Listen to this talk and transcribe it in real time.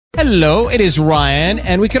Hello, it is Ryan,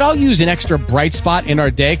 and we could all use an extra bright spot in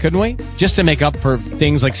our day, couldn't we? Just to make up for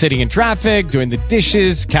things like sitting in traffic, doing the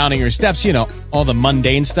dishes, counting your steps, all the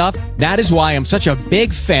mundane stuff. That is why I'm such a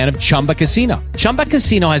big fan of Chumba Casino. Chumba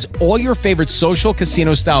Casino has all your favorite social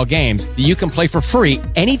casino-style games that you can play for free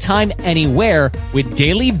anytime, anywhere with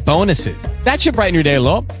daily bonuses. That should brighten your day a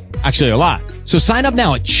little. Actually, a lot. So sign up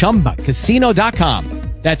now at ChumbaCasino.com.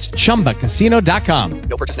 That's ChumbaCasino.com.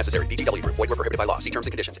 No purchase necessary. VGW Group. Void where prohibited by law. See terms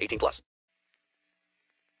and conditions. 18+.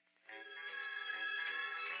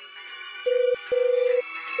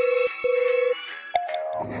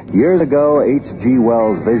 Years ago, H.G.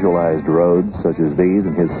 Wells visualized roads such as these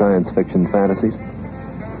in his science fiction fantasies.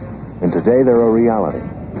 And today they're a reality.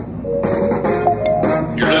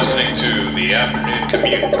 You're listening to The Afternoon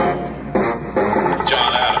Commute with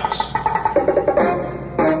John Adams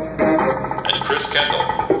and Chris Kendall.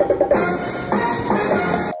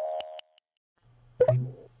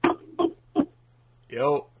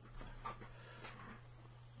 Yo.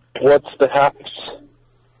 What's the haps?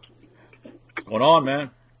 What's going on,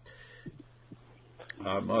 man?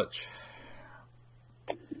 Not much.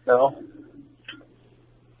 No.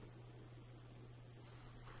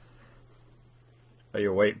 Are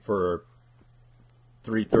you waiting for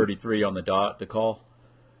 3:33 on the dot to call?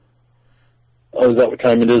 Oh, is that what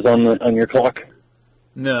time it is on your clock?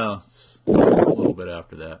 No, it's a little bit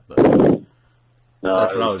after that, but No,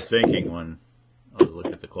 that's what I was thinking when I was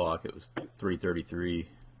looking at the clock. It was 3:33.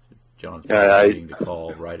 John's waiting to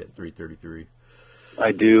call right at 3:33.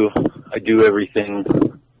 I do everything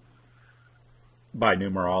By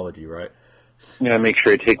numerology, right? Yeah, I make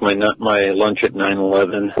sure I take my lunch at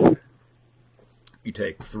 9:11. You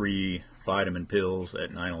take 3 vitamin pills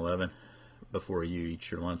at 9:11 before you eat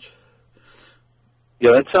your lunch.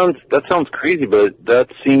 Yeah, that sounds crazy, but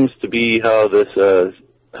that seems to be how a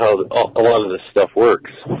lot of this stuff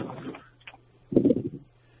works.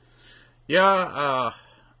 Yeah,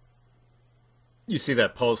 you see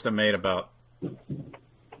that post I made about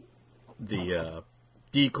the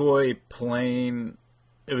decoy plane?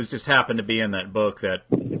 It was just happened to be in that book, that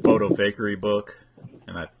photo fakery book,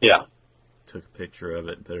 and I took a picture of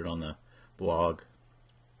it and put it on the blog.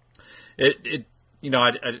 I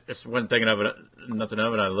just wasn't thinking of it, nothing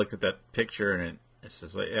of it. I looked at that picture and it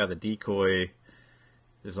says, like, yeah, the decoy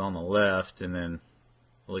is on the left, and then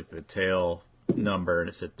I looked at the tail number and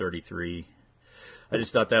it said 33. I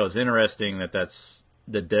just thought that was interesting that that's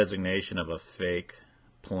the designation of a fake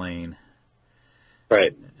plane.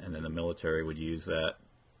 Right. And then the military would use that.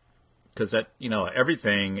 Because that,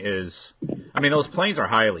 everything is, those planes are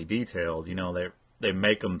highly detailed, they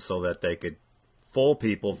make them so that they could fool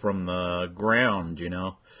people from the ground,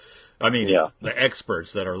 the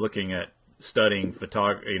experts that are looking at studying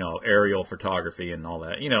aerial photography and all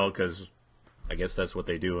that, because I guess that's what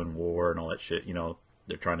they do in war and all that shit,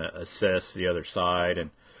 they're trying to assess the other side, and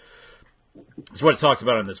it's what it talks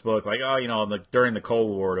about in this book, like, during the Cold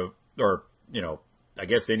War, I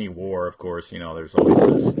guess any war, of course, there's always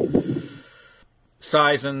this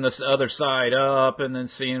sizing this other side up and then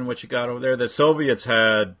seeing what you got over there. The Soviets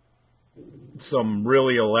had some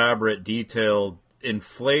really elaborate, detailed,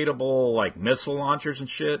 inflatable, like, missile launchers and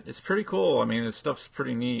shit. It's pretty cool. This stuff's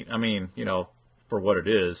pretty neat. For what it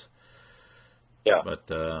is. Yeah. But,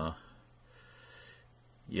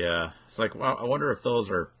 yeah. It's like, well, I wonder if those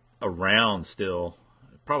are around still.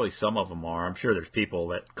 Probably some of them are. I'm sure there's people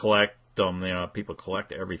that collect them. People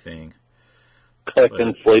collect everything. Collect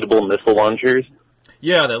inflatable missile launchers?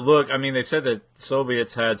 Yeah, that look. They said that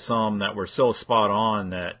Soviets had some that were so spot on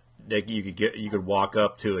that you could walk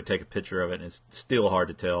up to it, take a picture of it, and it's still hard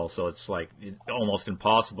to tell. So it's like almost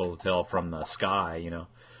impossible to tell from the sky,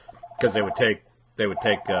 because they would take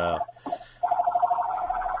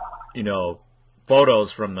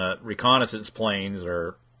photos from the reconnaissance planes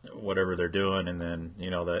or whatever they're doing, and then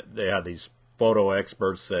that they have these photo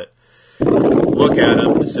experts that look at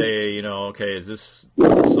them and say, okay, is this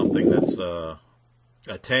something that's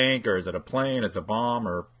a tank, or is it a plane, it's a bomb,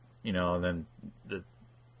 or and then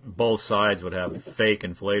both sides would have fake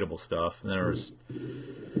inflatable stuff. And there was,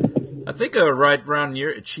 I think, right around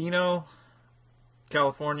near Chino,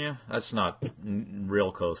 California. That's not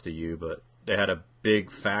real close to you, but they had a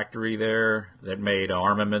big factory there that made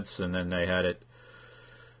armaments, and then they had it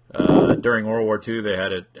during World War II. They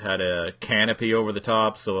had a canopy over the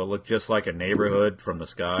top, so it looked just like a neighborhood from the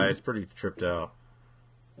sky. It's pretty tripped out.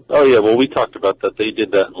 Oh yeah, well, we talked about that. They did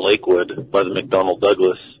that in Lakewood by the McDonnell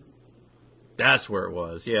Douglas. That's where it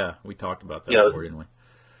was. Yeah, we talked about that before, didn't we?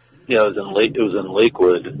 Yeah, it was in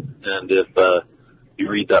Lakewood, and if you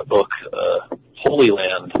read that book, Holy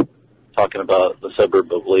Land, talking about the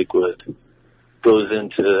suburb of Lakewood, goes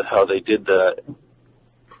into how they did that.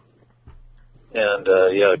 And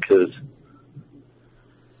yeah, because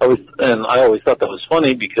I always thought that was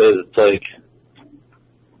funny because it's like,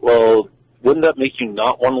 well, wouldn't that make you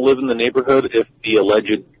not want to live in the neighborhood if the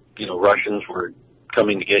alleged, Russians were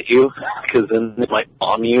coming to get you? Because then they might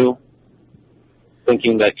bomb you,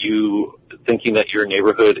 thinking that your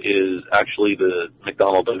neighborhood is actually the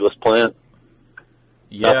McDonnell Douglas plant.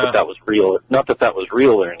 Yeah. Not that that was real. Not that that was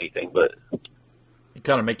real or anything, but it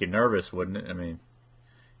kind of make you nervous, wouldn't it? I mean,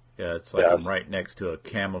 yeah, it's like I'm right next to a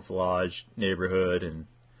camouflage neighborhood, and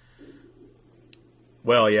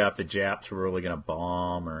well, yeah, if the Japs were really going to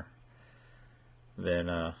bomb, or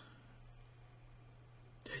then,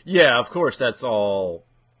 yeah, of course, that's all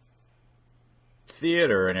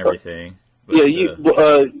theater and everything. But, yeah,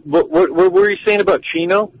 what were you saying about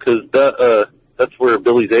Chino? Because that's where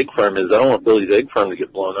Billy's Egg Farm is. I don't want Billy's Egg Farm to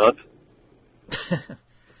get blown up.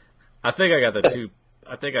 I think I got the two.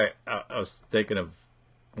 I think I was thinking of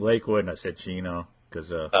Lakewood, and I said Chino because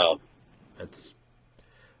that's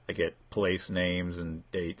I get place names and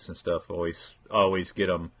dates and stuff. Always get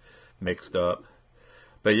them mixed up.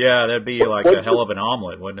 But yeah, that'd be like a hell of an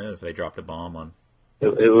omelet, wouldn't it, if they dropped a bomb on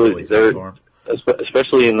Billy's Egg Farm?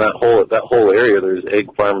 Especially in that whole area. There's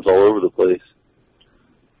egg farms all over the place.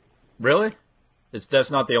 Really?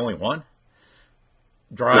 That's not the only one?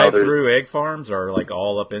 Drive-through egg farms are like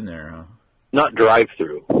all up in there, huh? Not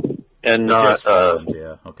drive-through, and not farms,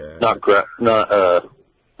 yeah, okay. Not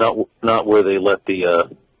where they let the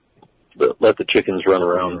chickens run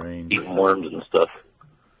around eating worms and stuff.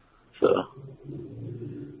 So,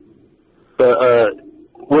 but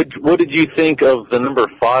what did you think of the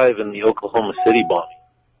number 5 in the Oklahoma City bombing?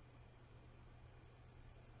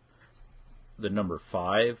 The number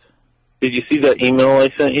 5? Did you see that email I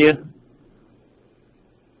sent you?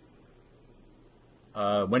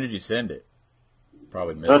 When did you send it?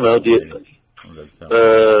 Probably missed I don't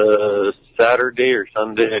know. Saturday or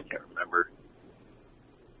Sunday, I can't remember.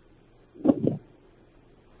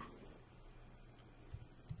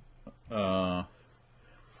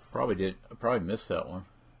 Probably missed that one.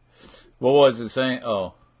 What was it saying?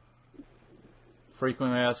 Oh,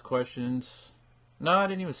 frequently asked questions. No, I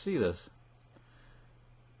didn't even see this.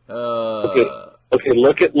 Okay.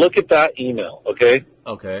 Look at that email. Okay.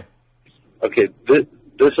 Okay.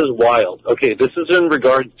 This is wild. Okay, this is in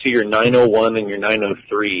regards to your 901 and your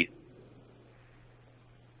 903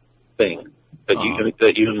 thing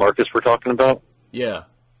that you and Marcus were talking about. Yeah,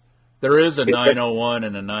 there is a 901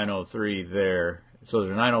 and a 903 there. So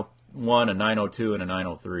there's a 901, a 902, and a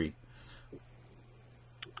 903.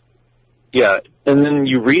 Yeah, and then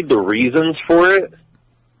you read the reasons for it.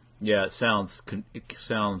 Yeah, it sounds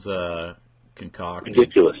concocted.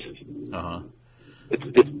 Ridiculous.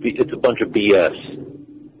 It's a bunch of BS.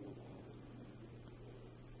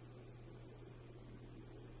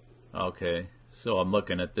 Okay, so I'm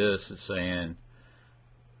looking at this. It's saying,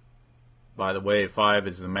 by the way, 5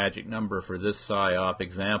 is the magic number for this PSYOP.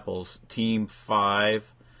 Examples: Team 5.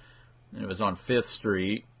 It was on 5th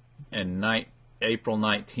Street, and April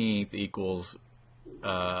 19th equals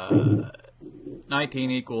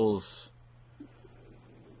 19 equals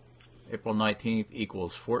April 19th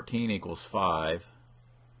equals 14 equals 5.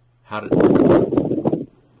 How did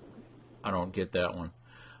I don't get that one.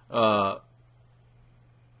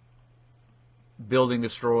 Building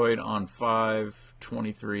destroyed on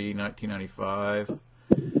 5/23/1995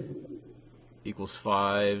 equals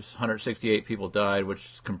 5s. 168 people died, which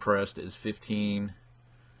compressed is 15.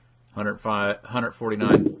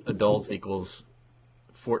 149 adults equals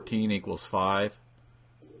 14 equals 5.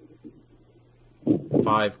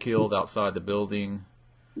 5 killed outside the building.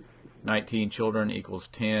 19 children equals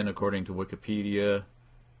 10 according to Wikipedia,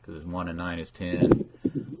 because 1 and 9 is 10.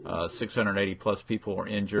 680 plus people were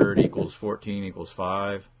injured equals 14 equals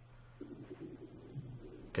 5.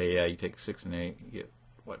 Okay, yeah, you take 6 and 8, you get,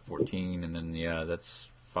 14, and then, yeah, that's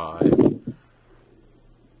 5.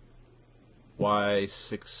 Why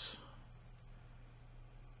 6?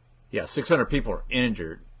 Yeah, 600 people are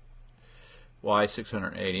injured. Why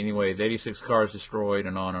 680? Anyways, 86 cars destroyed,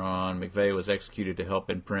 and on and on. McVeigh was executed to help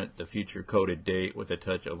imprint the future coded date with a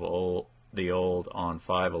touch of the old on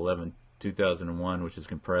 5/11/2001, which is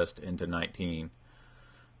compressed into 19.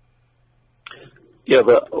 Yeah,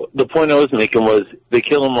 but the point I was making was they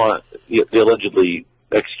allegedly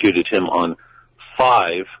executed him on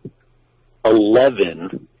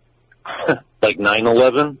 5/11, like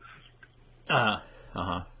 9/11.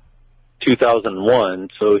 2001.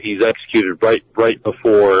 So he's executed right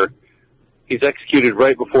before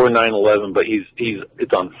 9/11, but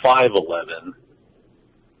it's on 5/11.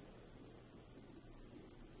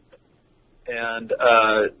 And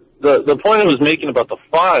the point I was making about the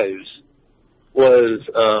fives was,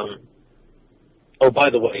 oh, by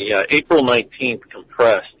the way, yeah, April 19th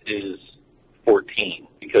compressed is 14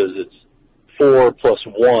 because it's 4 plus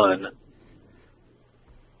 1,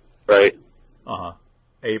 right? Uh-huh.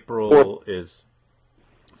 April is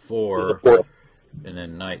 4, and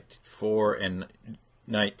then 4 and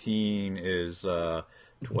 19 is,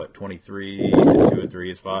 23, and 2 and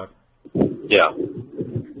 3 is 5? Yeah.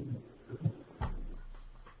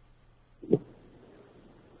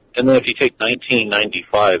 And then if you take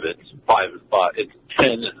 1995, it's 5 and 5. It's 10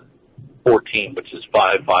 and 14, which is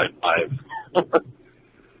 5, 5, 5.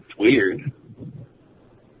 It's weird.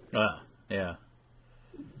 Yeah.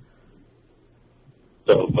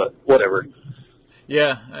 So, but whatever.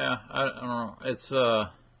 Yeah, I don't know. It's,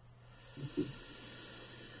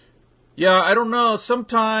 yeah, I don't know.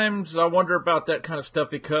 Sometimes I wonder about that kind of stuff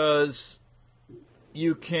because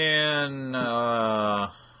you can,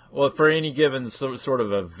 well, for any given sort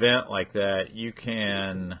of event like that, you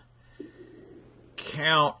can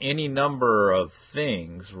count any number of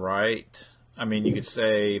things, right? I mean, you could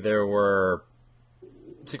say there were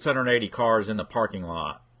 680 cars in the parking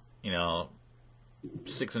lot.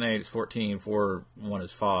 6 and 8 is 14, 4 and 1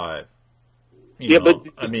 is 5. But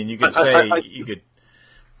I mean, you could say you could.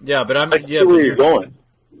 Yeah, but I see where you're going.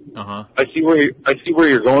 Uh-huh. I see where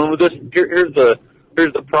you're going with this. Here's the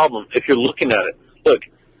problem. If you're looking at it, look,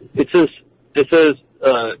 it says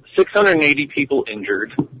 680 people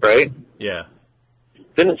injured, right? Yeah.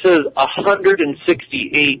 Then it says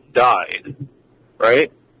 168 died,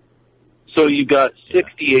 right? So you got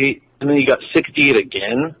 68, and then you got 68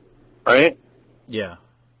 again, right? Yeah.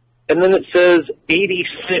 And then it says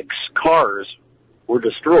 86 cars were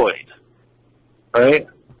destroyed, right?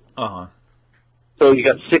 Uh-huh. So you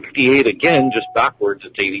got 68 again, just backwards,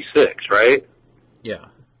 it's 86, right? Yeah.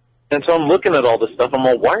 And so I'm looking at all this stuff, I'm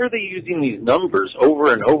like, why are they using these numbers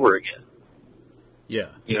over and over again? Yeah.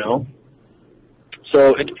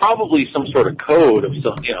 So it's probably some sort of code of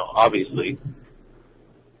some, obviously.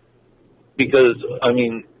 Because, I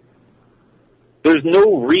mean, there's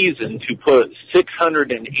no reason to put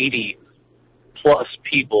 680 plus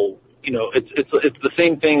people, it's the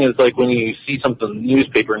same thing as like when you see something in the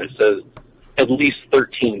newspaper and it says at least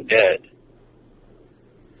 13 dead.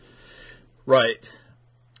 Right.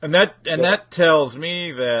 And that tells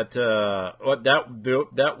me that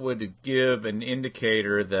that would give an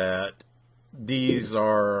indicator that these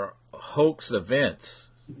are hoax events,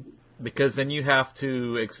 because then you have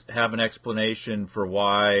to have an explanation for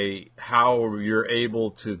how you're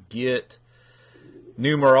able to get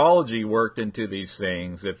numerology worked into these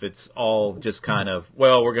things if it's all just kind of,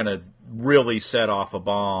 well, we're going to really set off a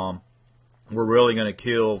bomb, we're really going to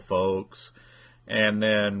kill folks, and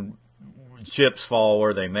then chips fall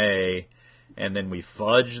where they may, and then we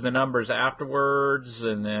fudge the numbers afterwards,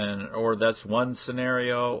 or that's one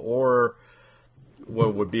scenario, or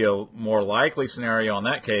what would be a more likely scenario in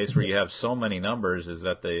that case where you have so many numbers is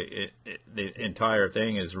that the entire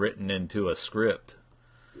thing is written into a script.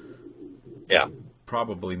 Yeah.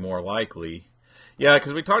 Probably more likely. Yeah,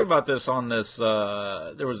 because we talked about this on this,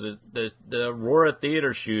 there was the Aurora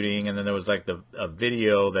Theater shooting, and then there was like a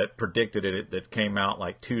video that predicted it that came out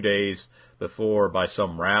like 2 days before by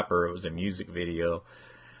some rapper. It was a music video.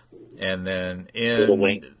 And then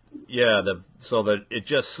so that it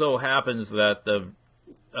just so happens that the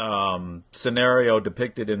scenario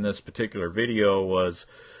depicted in this particular video was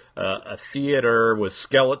a theater with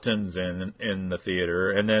skeletons in the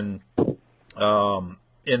theater, and then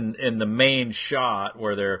in the main shot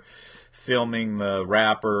where they're filming the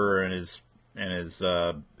rapper and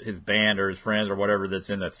his band or his friends or whatever that's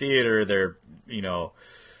in the theater, they're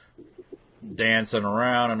dancing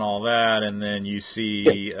around and all that, and then you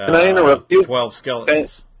see Can I interrupt you? 12 skeletons.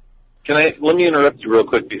 Let me interrupt you real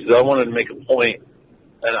quick because I wanted to make a point,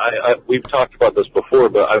 and we've talked about this before,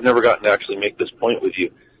 but I've never gotten to actually make this point with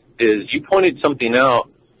you. Is you pointed something out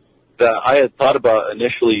that I had thought about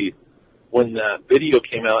initially when that video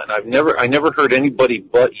came out, and I never heard anybody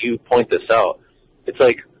but you point this out. It's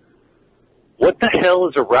like, what the hell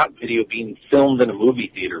is a rap video being filmed in a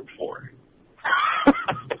movie theater for?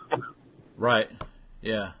 Right.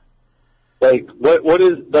 Yeah. Like, what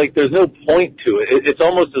is, like, there's no point to it. It's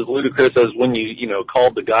almost as ludicrous as when you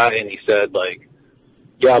called the guy and he said, like,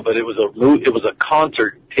 yeah, but it was a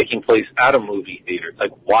concert taking place at a movie theater.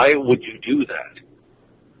 Like, why would you do that?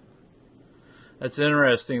 That's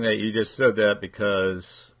interesting that you just said that,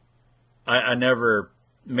 because I never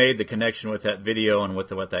made the connection with that video and with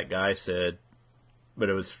what that guy said. But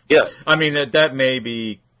it was, yeah. I mean, that may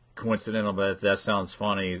be coincidental, but that sounds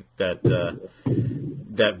funny that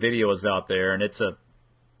that video is out there, and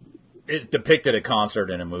it depicted a concert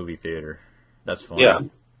in a movie theater. That's funny.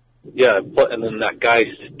 Yeah, and then that guy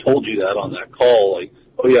told you that on that call, like,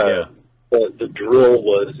 oh yeah. The drill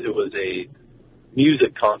was a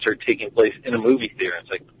music concert taking place in a movie theater. It's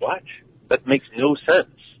like, what? That makes no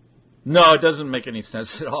sense. No, it doesn't make any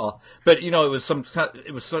sense at all. But it was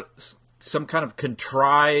some kind of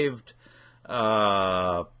contrived,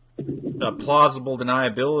 plausible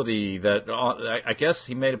deniability that I guess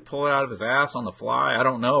he made it pull it out of his ass on the fly. I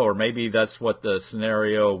don't know, or maybe that's what the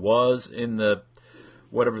scenario was in the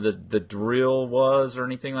whatever the drill was, or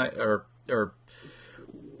anything like, or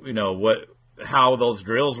how those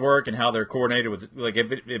drills work and how they're coordinated with. Like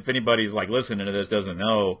if anybody's like listening to this doesn't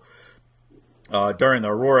know. During the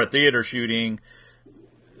Aurora Theater shooting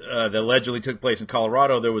that allegedly took place in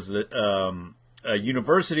Colorado, there was a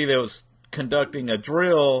university that was conducting a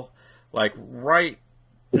drill, like right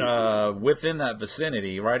within that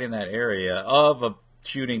vicinity, right in that area of a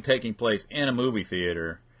shooting taking place in a movie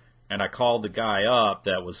theater. And I called the guy up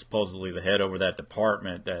that was supposedly the head over that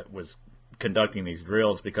department that was conducting these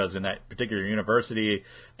drills, because in that particular university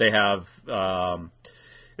they have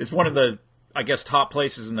it's one of the, I guess, top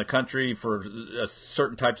places in the country for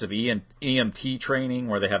certain types of EMT training,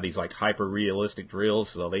 where they have these like hyper-realistic drills.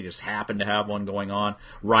 So they just happened to have one going on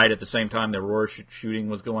right at the same time the Aurora shooting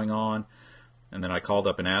was going on. And then I called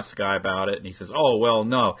up and asked the guy about it, and he says, oh, well,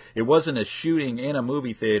 no, it wasn't a shooting in a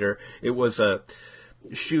movie theater. It was a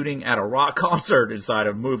shooting at a rock concert inside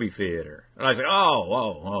a movie theater. And I said,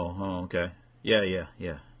 oh, okay. Yeah.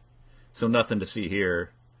 So nothing to see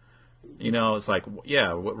here. It's like,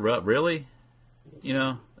 yeah, really?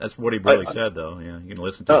 That's what he really said, though. Yeah, you can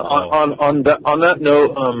listen to it. On that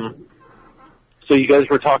note, so you guys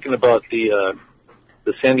were talking about the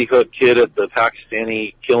Sandy Hook kid at the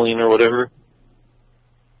Pakistani killing or whatever.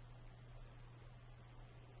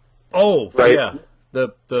 Oh, right? Yeah.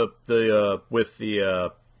 The with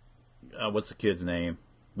the what's the kid's name?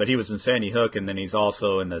 But he was in Sandy Hook, and then he's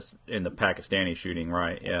also in the Pakistani shooting,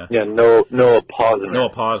 right? Yeah. Yeah. Noah Posner. Noah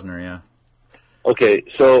Posner, yeah. Okay,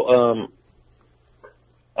 so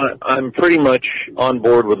I'm pretty much on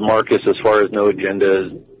board with Marcus as far as No Agenda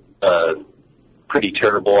is pretty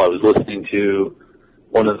terrible. I was listening to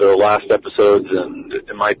one of their last episodes, and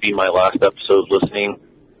it might be my last episode listening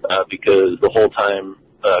because the whole time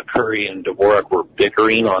Curry and Dvorak were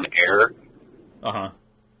bickering on air. Uh-huh.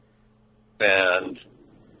 And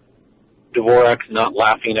Dvorak's not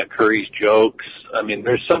laughing at Curry's jokes. I mean,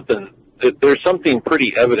 there's something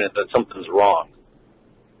pretty evident that something's wrong.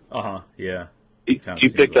 Uh-huh, yeah. Do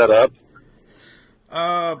you pick that up?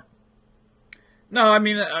 No, I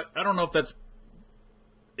mean, I don't know if that's...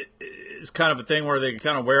 It's kind of a thing where they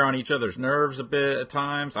kind of wear on each other's nerves a bit at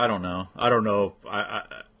times. I don't know. I don't know.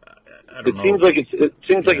 It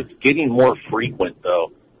seems like it's getting more frequent,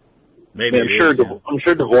 though. Maybe I'm sure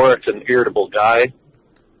Dvorak's an irritable guy.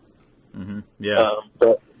 Mm-hmm. Yeah.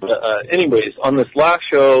 But anyways, on this last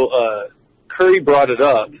show, Curry brought it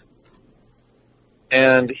up,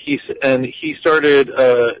 and he started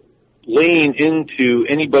laying into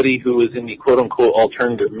anybody who was in the quote unquote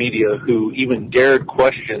alternative media who even dared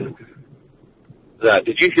question that.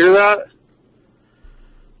 Did you hear that?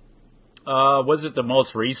 Was it the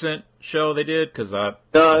most recent show they did? Because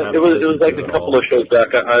it was like a couple of shows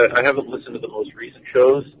back. I haven't listened to the most recent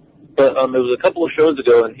shows, but it was a couple of shows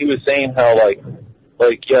ago, and he was saying how like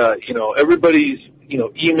yeah, everybody's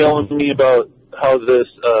emailing me about how this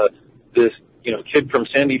kid from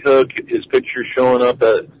Sandy Hook, his picture showing up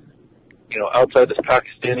at outside this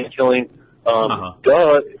Pakistani killing.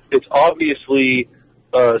 Duh, it's obviously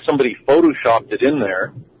somebody photoshopped it in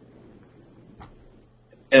there.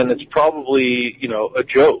 And it's probably, a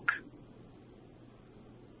joke.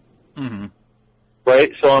 Mm-hmm.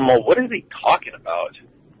 Right? So I'm like, what is he talking about?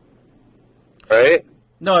 Right?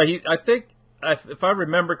 No, I think, if I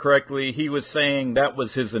remember correctly, he was saying that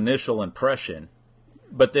was his initial impression.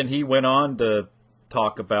 But then he went on to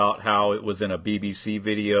talk about how it was in a BBC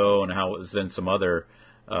video and how it was in some other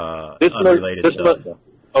unrelated stuff.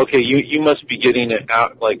 Okay, you must be getting it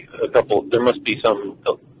out, like there must be some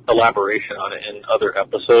elaboration on it in other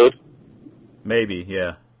episode. Maybe,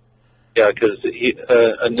 yeah. Yeah, because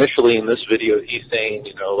initially in this video he's saying,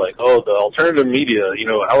 the alternative media,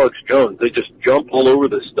 Alex Jones, they just jump all over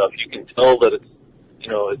this stuff. You can tell that it's,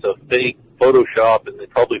 it's a fake Photoshop, and they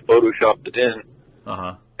probably Photoshopped it in.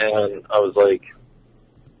 Uh-huh. And I was like,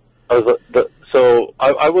 so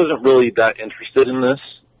I wasn't really that interested in this.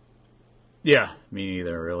 Yeah, me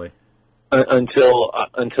neither, really. Until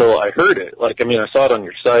I heard it. I saw it on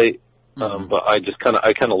your site, but I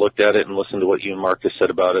kind of looked at it and listened to what you and Marcus said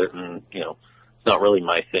about it, and It's not really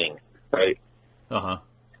my thing, right? Uh-huh.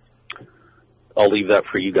 I'll leave that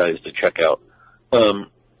for you guys to check out.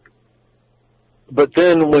 But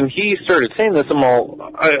then when he started saying this,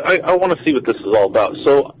 I want to see what this is all about.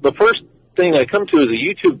 So the first thing I come to is a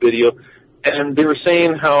YouTube video, and they were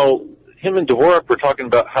saying how him and Dvorak were talking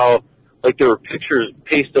about how, like, there were pictures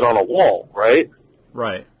pasted on a wall, right?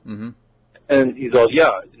 Right. Mm-hmm. And he's all,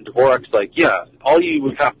 yeah. And Dvorak's like, yeah, all you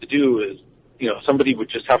would have to do is, somebody would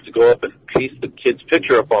just have to go up and paste the kid's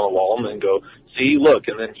picture up on the wall and then go, see, look.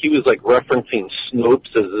 And then he was, like, referencing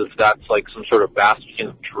Snopes as if that's, like, some sort of bastion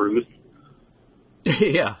of truth.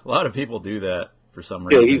 Yeah, a lot of people do that for some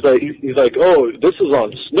reason. Yeah, he's like, oh, this is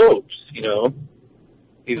on Snopes,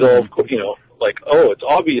 He's all, like, oh, it's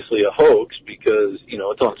obviously a hoax because,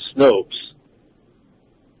 it's on Snopes.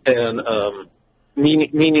 And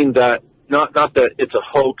meaning that, not that it's a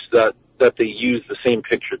hoax that they use the same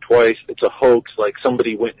picture twice. It's a hoax, like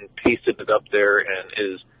somebody went and pasted it up there and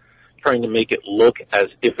is trying to make it look as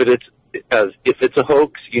if it's a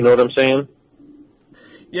hoax. You know what I'm saying?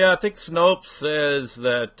 Yeah, I think Snopes says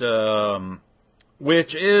that,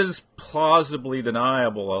 which is plausibly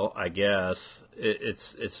deniable, I guess.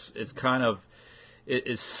 It's kind of,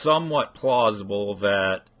 it's somewhat plausible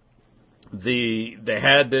that they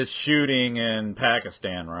had this shooting in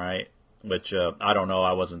Pakistan, right? Which I don't know,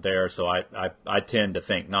 I wasn't there, so I tend to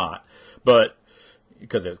think not, but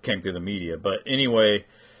because it came through the media. But anyway,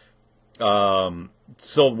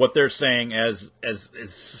 so what they're saying as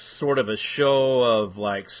sort of a show of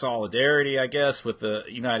like solidarity, I guess, with the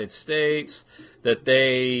United States, that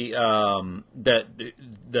they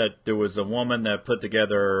that there was a woman that put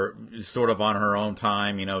together sort of on her own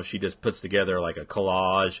time, she just puts together like a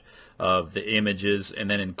collage of the images and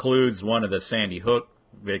then includes one of the Sandy Hook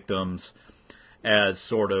victims as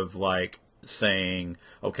sort of like saying,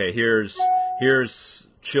 okay, here's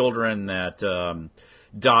children that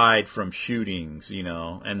died from shootings,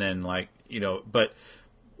 and then like, but,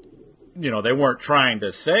 they weren't trying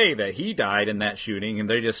to say that he died in that shooting, and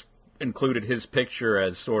they just included his picture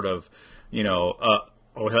as sort of,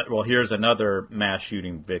 well, here's another mass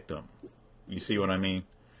shooting victim. You see what I mean?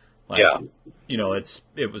 Like, yeah.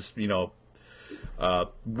 It was,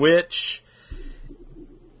 which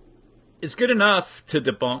is good enough to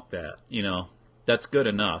debunk that, that's good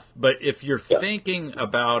enough. But if you're thinking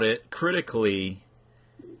about it critically,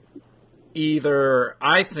 either,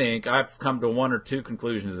 I think I've come to one or two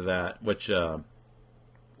conclusions of that, which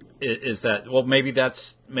is that, well, maybe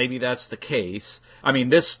that's the case. I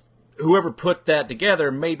mean, whoever put that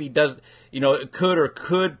together maybe does, it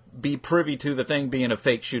could be privy to the thing being a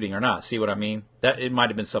fake shooting or not. See what I mean? That it might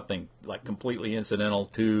have been something like completely incidental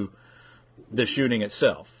to the shooting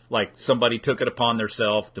itself. Like somebody took it upon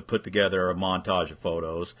themselves to put together a montage of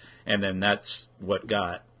photos, and then that's what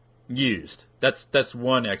got used. That's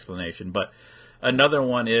one explanation. But another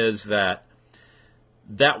one is that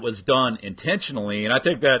was done intentionally, and I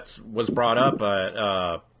think that was brought up.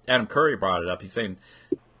 Adam Curry brought it up. He's saying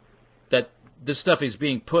that this stuff is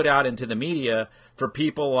being put out into the media for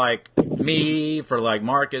people like me, for like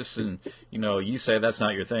Marcus, and you say that's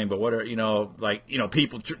not your thing, but what are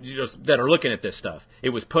people that are looking at this stuff? It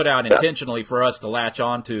was put out intentionally for us to latch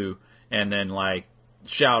onto and then like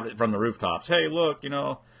shout it from the rooftops. Hey, look,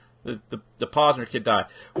 the Posner kid died,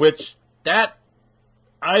 which that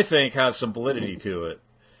I think has some validity to it.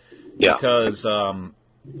 Yeah. Because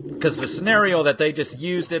the scenario that they just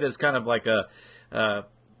used it as kind of like a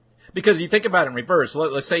because you think about it in reverse.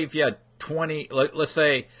 Let's say if you had 20, let's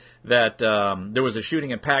say that there was a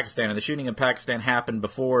shooting in Pakistan, and the shooting in Pakistan happened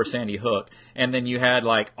before Sandy Hook, and then you had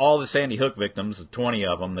like all the Sandy Hook victims, 20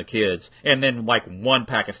 of them, the kids, and then like one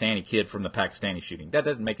Pakistani kid from the Pakistani shooting. That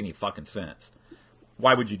doesn't make any fucking sense.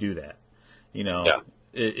 Why would you do that? Yeah.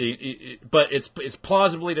 But it's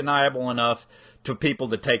plausibly deniable enough to people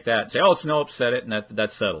to take that and say, oh, Snopes said it, and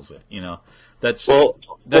that settles it. That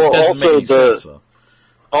doesn't make any sense, though.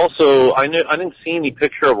 Also, I didn't see any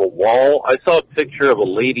picture of a wall. I saw a picture of a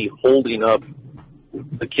lady holding up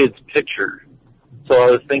the kid's picture. So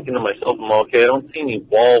I was thinking to myself, okay, I don't see any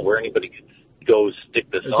wall where anybody could go stick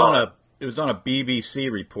this on. It was on a BBC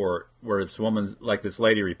report where this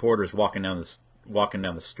lady reporter is walking down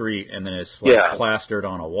the street, and then it's like plastered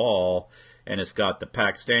on a wall, and it's got the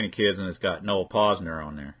Pakistani kids, and it's got Noah Posner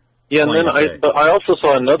on there. Yeah, and then I also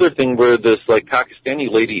saw another thing where this like Pakistani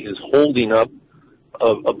lady is holding up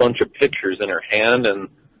a bunch of pictures in her hand, and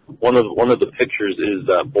one of the pictures is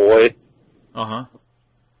that boy.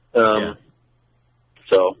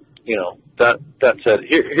 So that said,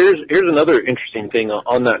 here's another interesting thing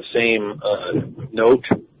on that same note.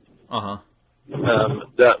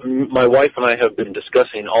 That my wife and I have been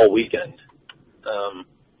discussing all weekend.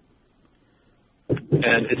 and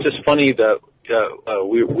it's just funny that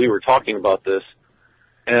we were talking about this,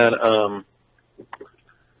 and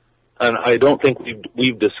I don't think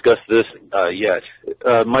we've discussed this yet.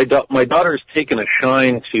 My daughter's taken a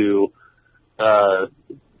shine to the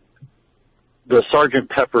Sgt.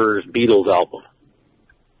 Pepper's Beatles album.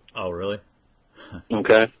 Oh, really?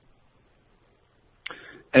 Okay.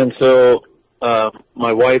 And so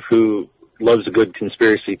my wife, who loves a good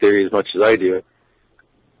conspiracy theory as much as I do,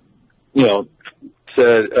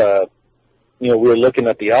 said, we were looking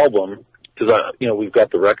at the album because we've got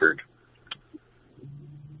the record,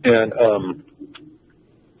 and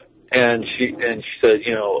she said,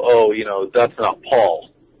 that's not Paul,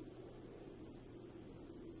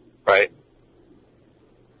 right?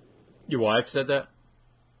 Your wife said that?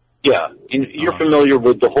 Yeah, you're familiar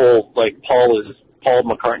with the whole Paul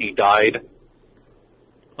McCartney died.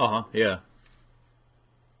 Yeah.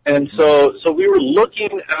 And so we were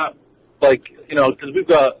looking at because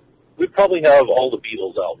we probably have all the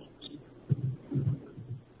Beatles albums.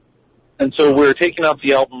 And so we're taking out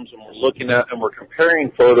the albums and we're looking at and we're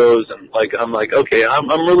comparing photos and I'm like, okay, I'm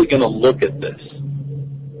really going to look at this.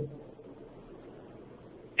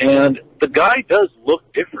 And the guy does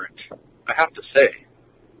look different, I have to say.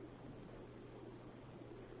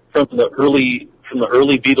 From the early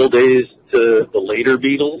Beatle days to the later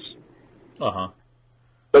Beatles.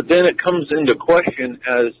 But then it comes into question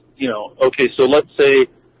as, okay, so let's say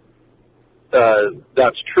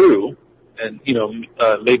that's true, and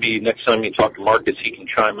maybe next time you talk to Marcus, he can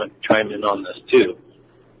chime in on this too.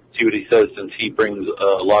 See what he says, since he brings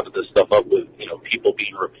a lot of this stuff up with people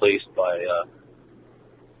being replaced by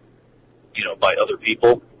by other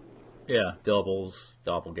people. Yeah, doubles,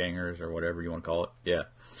 doppelgangers, or whatever you want to call it. Yeah.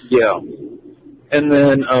 Yeah. And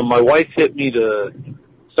then my wife hit me to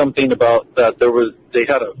something about that they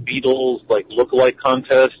had a Beatles lookalike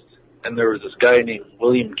contest, and there was this guy named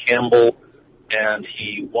William Campbell, and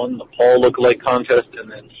he won the Paul lookalike contest,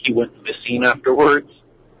 and then he went missing afterwards.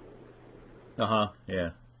 Yeah.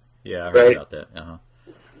 Yeah, I heard about that.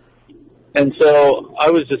 And so I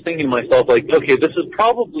was just thinking to myself, okay, this is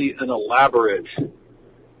probably an elaborate,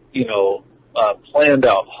 planned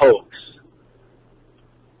out hoax.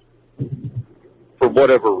 For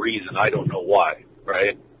whatever reason, I don't know why,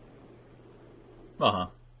 right?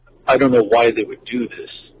 I don't know why they would do this,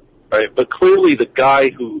 right? But clearly the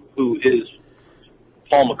guy who is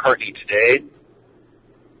Paul McCartney today,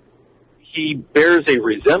 he bears a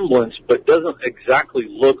resemblance, but doesn't exactly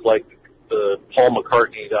look like the Paul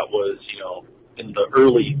McCartney that was, in the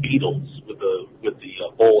early Beatles with the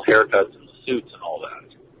bowl haircuts and the suits and all that.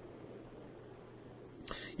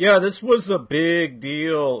 Yeah, this was a big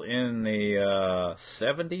deal in the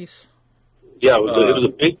 70s. Yeah, it was a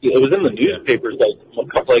big deal. It was in the newspapers.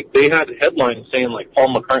 Like they had headlines saying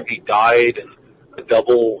Paul McCartney died and a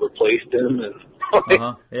double replaced him. And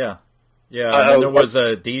yeah. And there was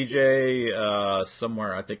a DJ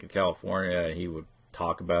somewhere, I think in California, and he would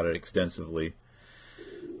talk about it extensively.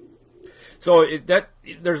 So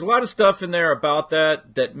there's a lot of stuff in there about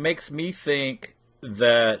that makes me think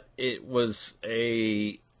that it was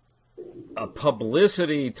a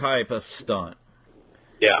publicity type of stunt.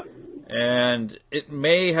 Yeah. And it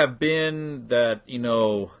may have been that,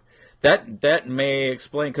 that may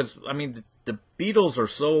explain, because, the Beatles are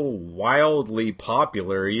so wildly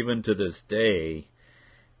popular even to this day,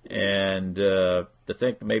 and to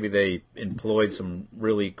think that maybe they employed some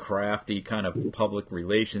really crafty kind of public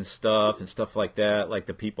relations stuff and stuff like that, like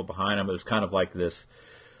the people behind them, it was kind of like this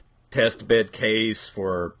test bed case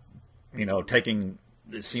for, taking,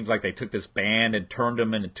 it seems like they took this band and turned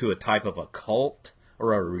them into a type of a cult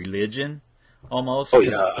or a religion, almost.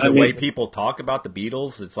 The way people talk about the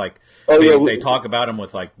Beatles, it's like they talk about them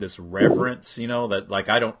with this reverence, that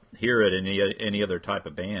I don't hear it in any other type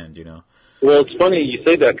of band, Well, it's funny you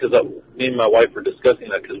say that because me and my wife were discussing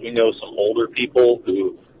that because we know some older people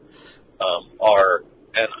who are,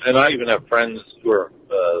 and I even have friends who are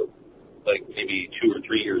maybe 2 or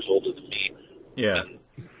 3 years older than me. Yeah.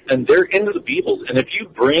 And they're into the Beatles, and if you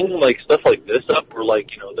bring stuff like this up, or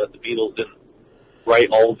that the Beatles didn't write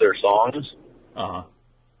all of their songs,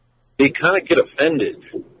 they kind of get offended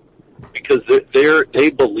because they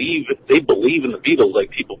believe in the Beatles like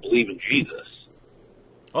people believe in Jesus.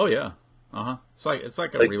 Oh yeah, It's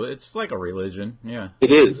like a religion. Yeah,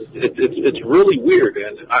 it is. It's really weird,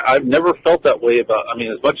 and I've never felt that way about.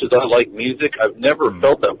 As much as I like music, I've never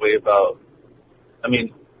felt that way about.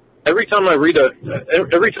 Every time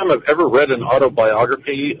I've ever read an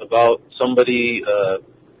autobiography about somebody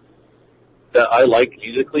that I like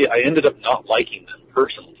musically, I ended up not liking them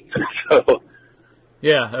personally. So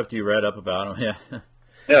Yeah, after you read up about him, yeah.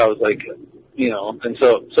 Yeah, I was like, and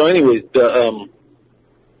so anyways,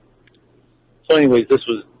 this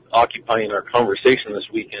was occupying our conversation this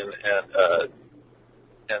weekend,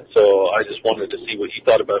 and so I just wanted to see what you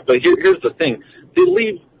thought about it. But here's the thing: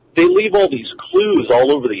 they leave all these clues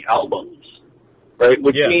all over the albums, right?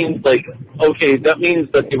 Which means, like, okay, that means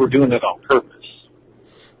that they were doing it on purpose.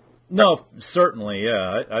 No, certainly,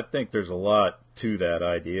 yeah. I think there's a lot to that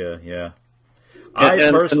idea, yeah. I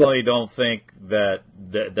personally don't think that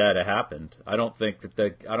happened. I don't think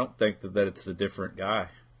that it's a different guy.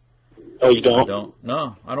 Oh, you don't?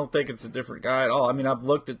 No, I don't think it's a different guy at all. I mean, I've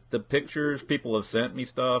looked at the pictures. People have sent me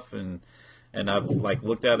stuff, and I've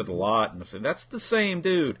looked at it a lot, and I've said that's the same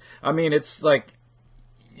dude. I mean, it's like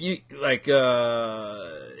you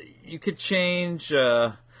could change.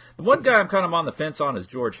 The one guy I'm kind of on the fence on is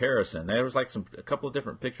George Harrison. There was a couple of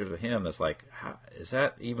different pictures of him. That's like, is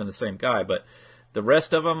that even the same guy? But the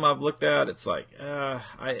rest of them I've looked at, it's like,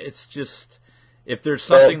 it's just, if there's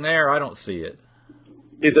something there, I don't see it.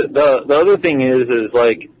 The other thing is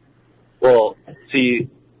like, well, see,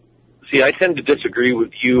 I tend to disagree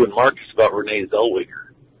with you and Marcus about Renee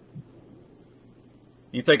Zellweger.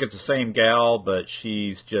 You think it's the same gal, but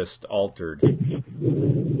she's just altered.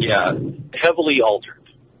 Yeah, heavily altered.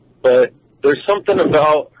 But there's something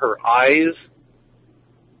about her eyes,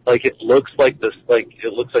 like it looks like the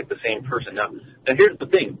same person. Now, and here's the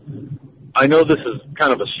thing: I know this is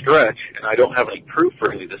kind of a stretch, and I don't have any proof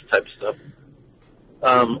for any of this type of stuff.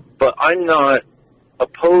 But I'm not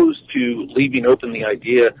opposed to leaving open the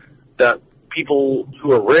idea that people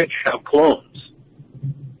who are rich have clones.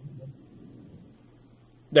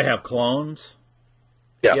 They have clones?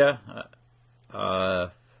 Yeah. Yeah.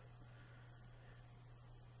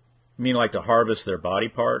 You mean like to harvest their body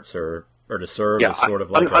parts, or to serve as sort of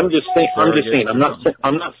like I'm just saying. I'm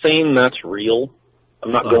not saying that's real.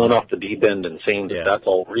 I'm not going off the deep end and saying that that's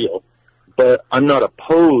all real. But I'm not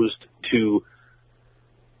opposed to,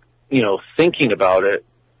 thinking about it,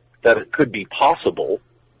 that it could be possible.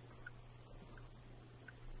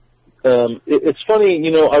 It's funny,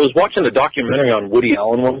 I was watching a documentary on Woody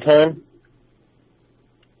Allen one time.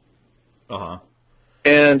 Uh-huh.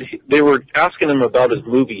 And they were asking him about his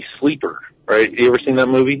movie Sleeper, right? You ever seen that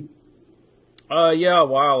movie? Yeah, a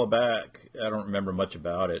while back. I don't remember much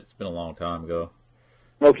about it. It's been a long time ago.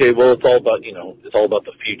 Okay, well, it's all about,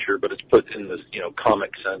 the future, but it's put in this,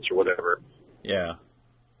 comic sense or whatever. Yeah.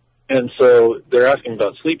 And so they're asking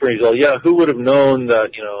about Sleeper, and he's all, yeah, who would have known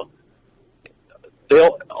that,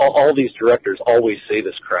 all these directors always say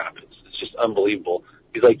this crap. It's just unbelievable.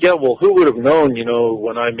 He's like, yeah, well, who would have known,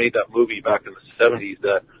 when I made that movie back in the 70s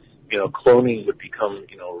that, cloning would become,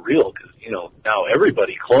 real? Because, now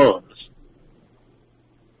everybody clones.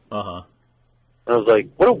 Uh-huh. And I was like,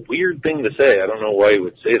 what a weird thing to say. I don't know why he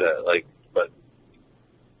would say that. But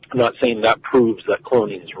I'm not saying that proves that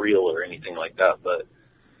cloning is real or anything like that. But,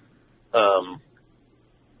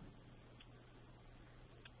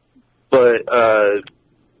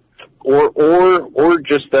 or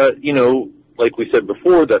just that, like we said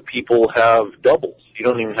before, that people have doubles. You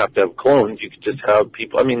don't even have to have clones. You could just have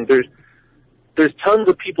people. I mean, there's tons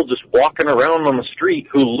of people just walking around on the street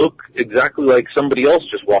who look exactly like somebody else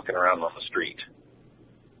just walking around on the street.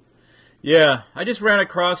 Yeah, I just ran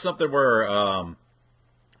across something where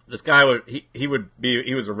this guy he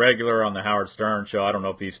was a regular on the Howard Stern show. I don't know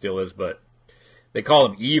if he still is, but they call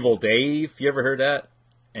him Evil Dave. You ever heard that?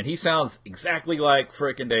 And he sounds exactly like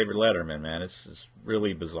frickin' David Letterman, man. It's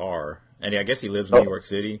really bizarre. And I guess he lives in New York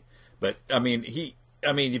City. But I mean,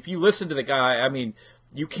 if you listen to the guy,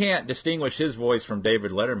 you can't distinguish his voice from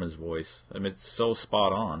David Letterman's voice. It's so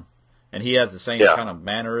spot on. And he has the same kind of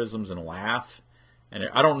mannerisms and laugh. And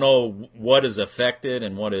I don't know what is affected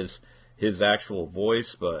and what is his actual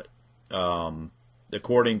voice, but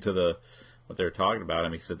according to what they're talking about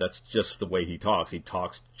him, he said that's just the way he talks. He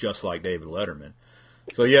talks just like David Letterman.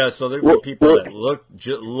 So there were people that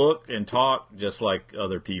look and talk just like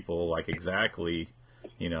other people, like exactly,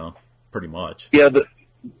 pretty much. Yeah,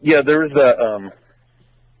 there's that.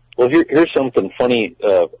 Well, here's something funny.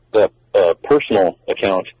 That personal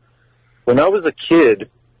account. When I was a kid,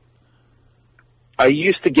 I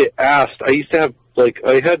used to get asked. I used to have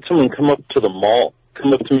I had someone come up to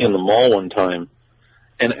me in the mall one time,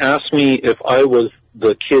 and ask me if I was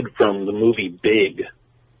the kid from the movie Big.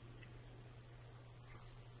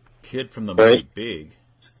 Kid from the movie Big.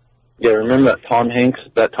 Yeah, remember that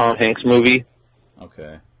Tom Hanks movie?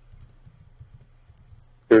 Okay.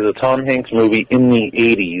 There's a Tom Hanks movie in the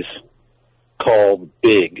 80s called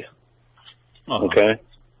Big. Uh-huh. Okay?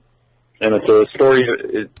 And it's a story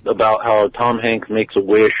about how Tom Hanks makes a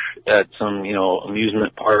wish at some,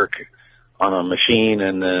 amusement park on a machine,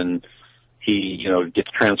 and then he, gets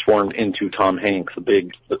transformed into Tom Hanks, a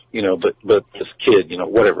big, but this kid,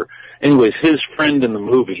 whatever. Anyways, his friend in the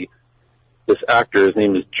movie, this actor, his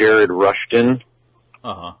name is Jared Rushton.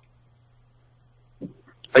 Uh-huh.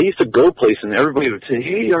 I used to go place and everybody would say,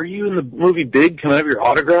 "Hey, are you in the movie Big? Can I have your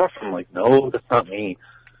autograph?" I'm like, "No, that's not me."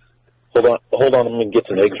 Hold on. I'm going to get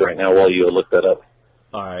some eggs right now while you look that up.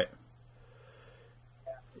 All right.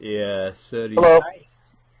 Yeah, said he Hello.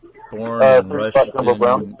 born in Rushton,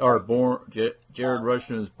 Jared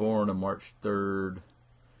Rushton was born on March 3rd,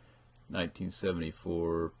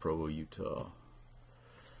 1974, Provo, Utah.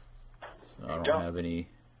 So I don't have any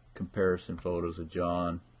comparison photos of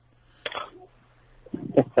John.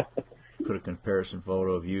 Put a comparison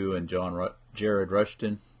photo of you and Jared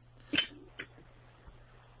Rushton.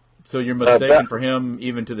 So you're mistaken for him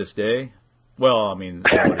even to this day? Well, I mean,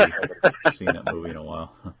 nobody's seen that movie in a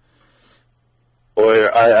while. Boy,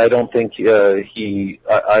 I don't think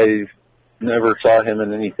I never saw him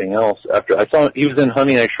in anything else after. I saw he was in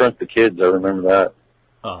Honey, I Shrunk the Kids. I remember that.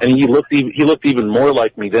 And he looked even more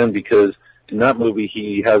like me then, because in that movie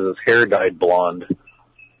he has his hair dyed blonde.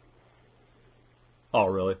 Oh,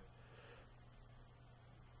 really?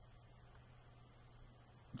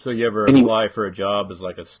 So you ever apply for a job as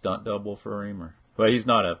like a stunt double for him, or? Well, he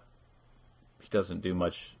doesn't do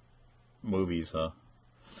much movies, huh?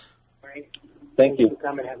 Right. Thank you.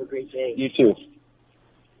 Come and have a great day. You too.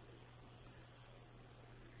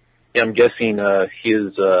 Yeah, I'm guessing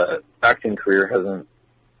his acting career hasn't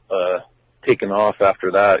taken off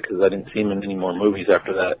after that, because I didn't see him in any more movies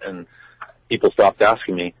after that, and people stopped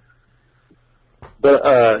asking me.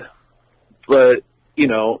 But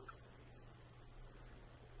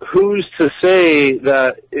who's to say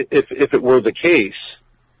that if it were the case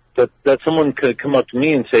that someone could come up to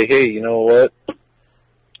me and say, "Hey, you know what?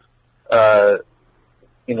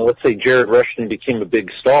 Let's say Jared Rushton became a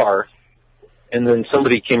big star, and then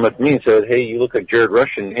somebody came up to me and said, 'Hey, you look like Jared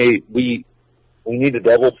Rushton. Hey, we need a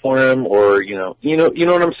double for him,' or you know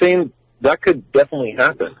what I'm saying? That could definitely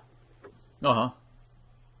happen." Uh-huh.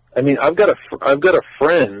 I mean, I've got a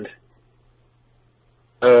friend.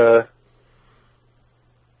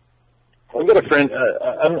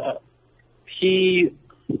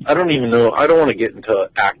 I don't even know. I don't want to get into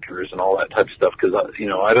actors and all that type of stuff, because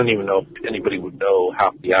I don't even know if anybody would know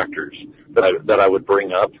half the actors that I would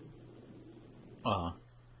bring up.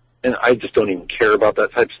 And I just don't even care about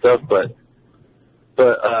that type of stuff.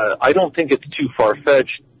 But I don't think it's too far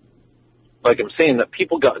fetched. Like I'm saying, that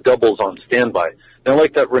people got doubles on standby. Now,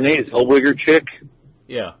 like that Renee Zellweger chick.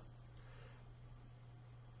 Yeah.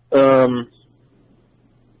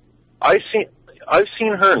 I've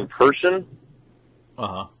seen her in person.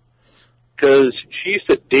 Uh-huh. Because she used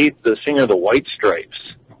to date the singer of the White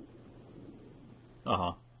Stripes.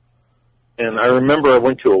 Uh-huh. And I remember I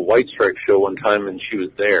went to a White Stripes show one time, and she was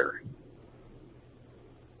there.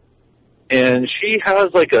 And she has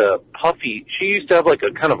she used to have like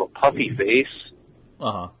a kind of a puffy face.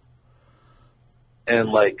 Uh-huh. And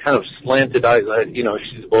like kind of slanted eyes.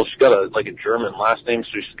 She's got a German last name, so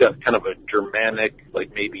she's got kind of a Germanic,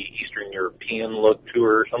 like maybe Eastern European look to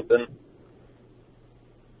her or something.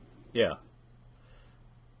 Yeah.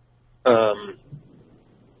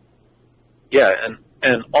 Yeah,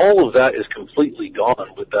 and all of that is completely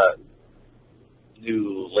gone with that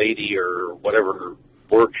new lady or whatever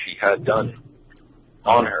work she had done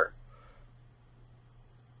on her.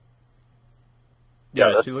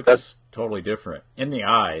 Yeah, she looks totally different. In the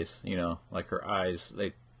eyes, like her eyes,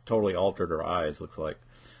 they totally altered her eyes, looks like.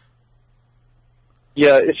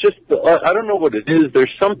 Yeah, it's just, I don't know what it is.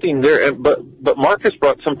 There's something there, but Marcus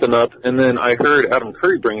brought something up, and then I heard Adam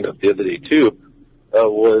Curry bring it up the other day too,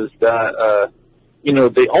 was that,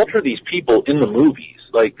 they alter these people in the movies,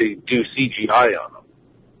 like they do CGI on them.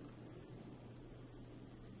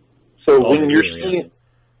 So when you're seeing,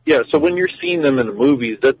 so when you're seeing them in the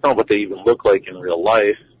movies, that's not what they even look like in real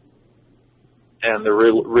life. And they're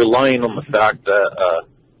relying on the fact that,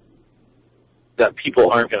 that people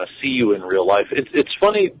aren't going to see you in real life. It's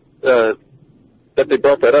funny that they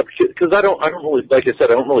brought that up, because I don't really, like I said,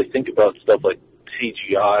 I don't really think about stuff like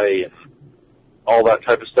CGI and all that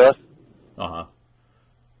type of stuff. Uh-huh.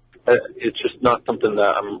 It's just not something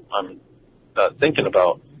that I'm thinking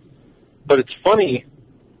about. But it's funny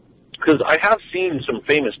because I have seen some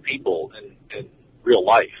famous people in real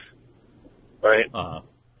life, right? Uh-huh.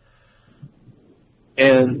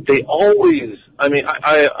 And they always, I mean,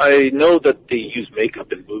 I know that they use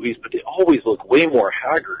makeup in movies, but they always look way more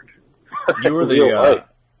haggard. You were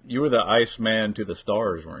you were the Iceman to the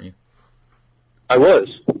stars, weren't you? I was.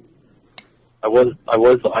 I was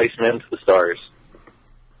the Iceman to the stars.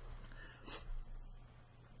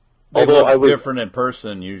 They Although look I was different in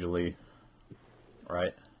person usually,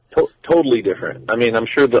 right? totally different. I mean, I'm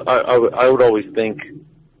sure that I would always think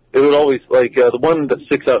it would always like the one that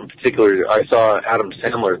sticks out in particular. I saw Adam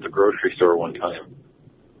Sandler at the grocery store one time,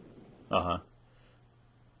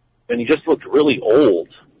 and he just looked really old.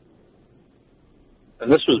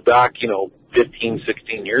 And this was back, 15,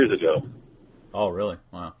 16 years ago. Oh, really?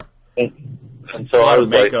 Wow. And so A lot I of was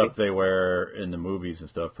makeup like, they wear in the movies and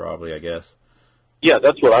stuff, probably, I guess. yeah,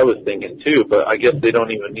 that's what I was thinking too. But I guess they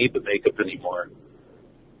don't even need the makeup anymore.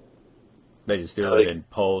 They just do it in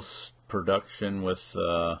post-production with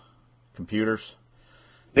computers.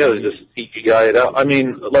 Yeah, they just CGI it out. I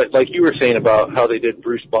mean, like you were saying about how they did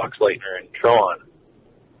Bruce Boxleitner and Tron.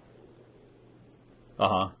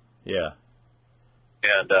 Yeah.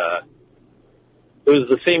 And it was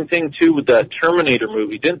the same thing too with that Terminator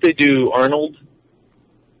movie. Didn't they do Arnold?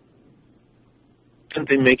 Didn't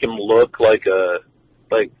they make him look like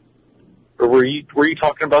or were you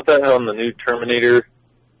talking about that on the new Terminator?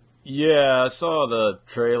 Yeah, I saw the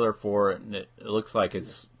trailer for it, and it looks like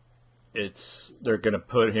they're going to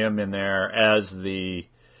put him in there as he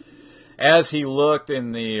looked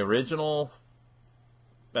in the original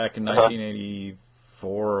back in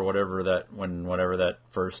 1984 or whatever whenever that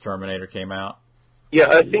first Terminator came out. Yeah,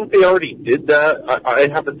 I think they already did that. I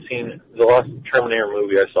haven't seen the last Terminator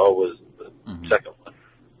movie I saw was the second one.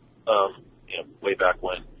 Way back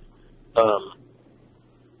when.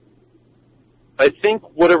 I think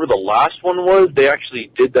whatever the last one was, they actually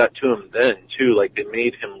did that to him then too. Like they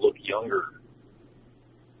made him look younger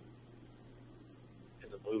in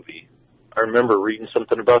the movie. I remember reading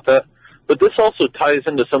something about that. But this also ties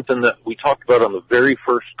into something that we talked about on the very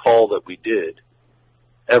first call that we did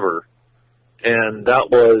ever. And that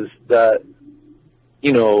was that,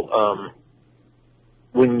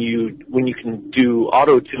 when you can do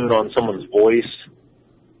auto-tune on someone's voice,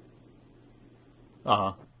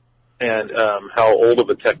 and how old of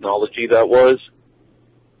a technology that was.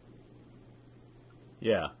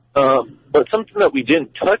 Yeah. But something that we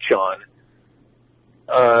didn't touch on,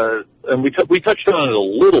 and we touched on it a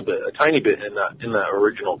little bit, a tiny bit in that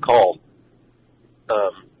original call.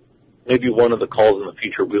 Maybe one of the calls in the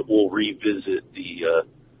future we'll revisit the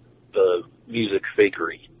music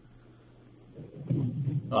fakery.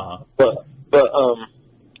 But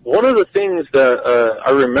one of the things that I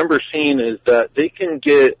remember seeing is that they can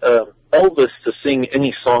get Elvis to sing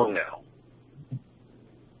any song now.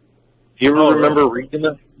 Do you ever remember reading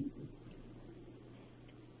that?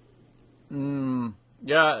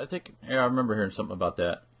 Yeah, I remember hearing something about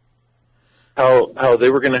that. How they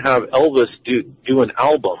were going to have Elvis do an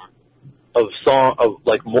album of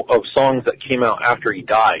songs that came out after he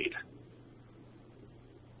died,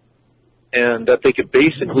 and that they could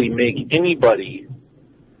basically make anybody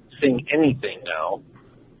sing anything now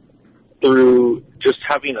through just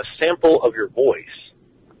having a sample of your voice.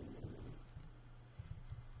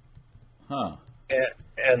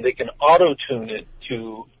 And they can auto-tune it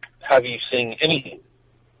to have you sing anything.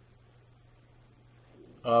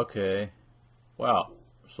 Okay. Wow.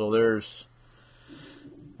 So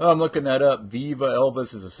I'm looking that up. Viva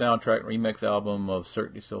Elvis is a soundtrack remix album of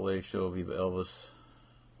Cirque du Soleil show Viva Elvis.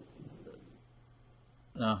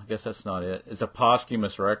 No, I guess that's not it. It's a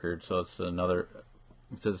posthumous record, so it's another.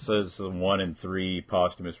 It says 1 in 3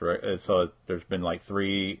 posthumous records. So there's been like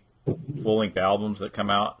 3 full-length albums that come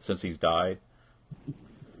out since he's died,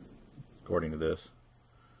 according to this.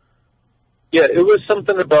 Yeah, it was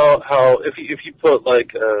something about how if you put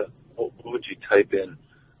like what would you type in?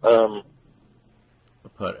 I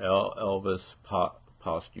put Elvis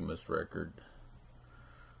posthumous record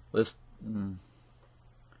list.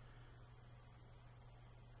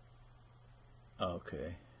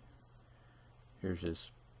 Okay. Here's his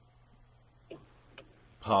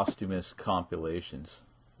posthumous compilations.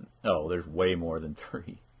 Oh, there's way more than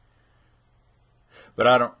 3. But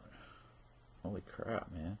I don't... Holy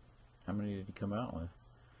crap, man. How many did he come out with?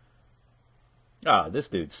 This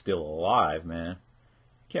dude's still alive, man.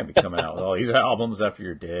 You can't be coming out with all these albums after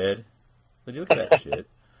you're dead. Look at that shit.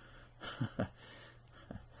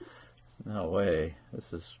 No way.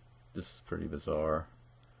 This is pretty bizarre.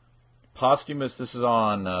 Posthumous, this is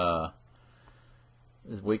on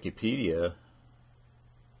Wikipedia.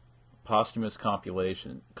 Posthumous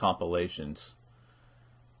compilations.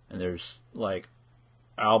 And there's like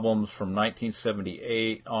albums from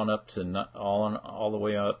 1978 on up to all the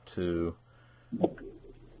way up to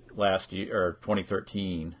last year or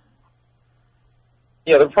 2013.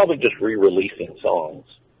 Yeah, they're probably just re-releasing songs.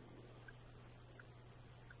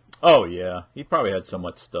 Oh yeah, he probably had so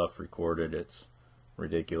much stuff recorded. It's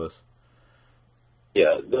ridiculous.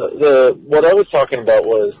 Yeah, the what I was talking about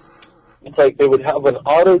was, it's like they would have an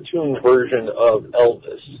auto-tuned version of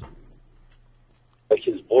Elvis, like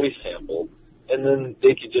his voice sample, and then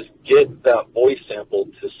they could just get that voice sample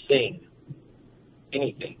to sing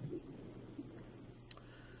anything.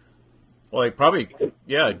 Well, they probably,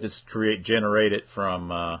 just generate it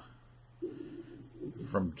from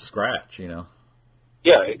scratch, you know.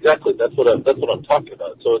 Yeah, exactly. That's what I'm talking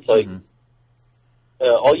about. So it's like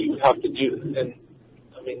all you have to do, and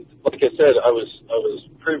I mean, like I said, I was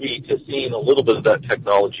privy to seeing a little bit of that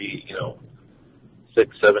technology,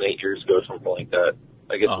 6, 7, 8 years ago, something like that.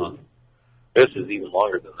 I guess this is even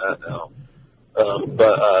longer than that now.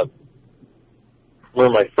 But where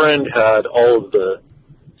my friend had all of the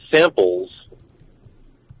samples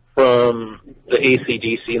from the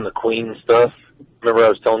AC/DC and the Queen stuff. Remember I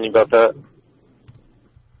was telling you about that?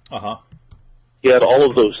 He had all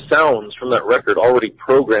of those sounds from that record already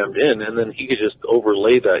programmed in, and then he could just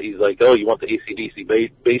overlay that. He's like, oh, you want the AC/DC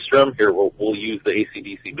bass drum? Here, we'll use the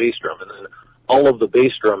AC/DC bass drum. And then all of the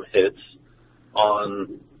bass drum hits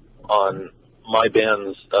on my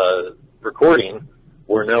band's recording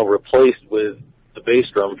were now replaced with the bass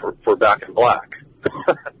drum for Back in Black.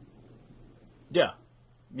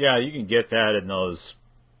 Yeah, you can get that in those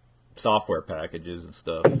software packages and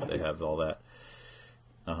stuff. They have all that.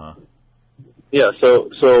 Yeah, so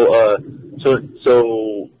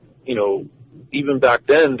even back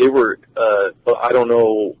then they were. I don't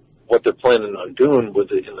know what they're planning on doing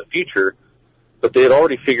with it in the future, but they had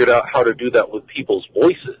already figured out how to do that with people's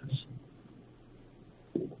voices.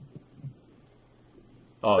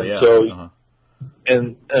 Oh yeah. So,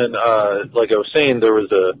 and like I was saying, there was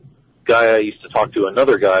a guy I used to talk to,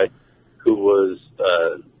 another guy who was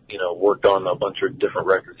worked on a bunch of different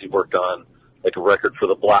records. He worked on like a record for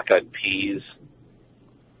the Black Eyed Peas,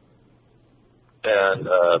 and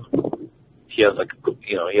he has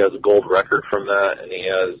he has a gold record from that, and he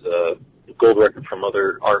has a gold record from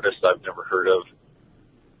other artists I've never heard of,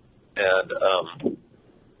 and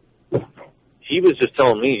he was just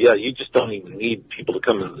telling me, yeah, you just don't even need people to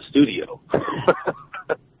come into the studio.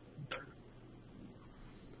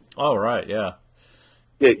 Oh right, yeah.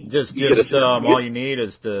 Yeah, just all you need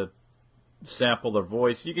is to sample their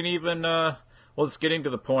voice. You can even it's getting to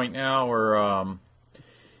the point now where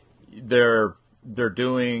they're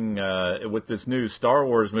doing with this new Star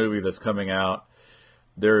Wars movie that's coming out.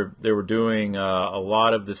 They were doing a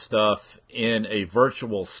lot of the stuff in a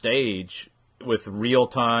virtual stage with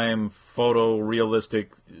real-time photorealistic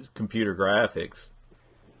computer graphics,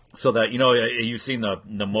 so that you've seen the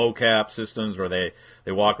mocap systems where they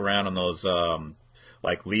walk around in those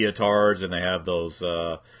like leotards, and they have those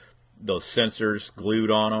sensors glued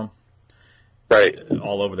on them, right,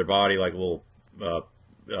 all over their body, like little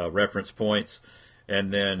reference points,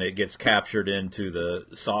 and then it gets captured into the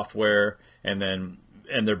software, and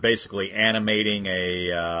they're basically animating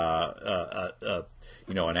an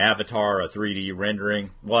avatar, a 3D rendering.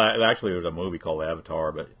 Well, actually, there was a movie called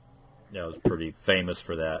Avatar, but it was pretty famous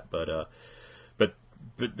for that. But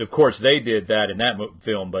of course they did that in that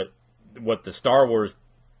film. But what the Star Wars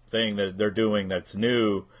thing that they're doing that's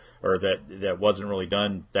new, or that wasn't really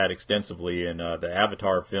done that extensively in the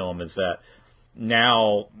Avatar film, is that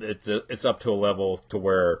now it's up to a level to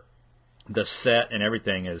where the set and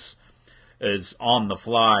everything is on the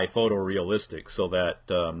fly photorealistic, so that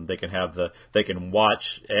they can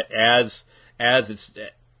watch as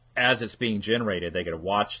it's being generated. They can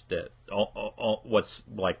watch what's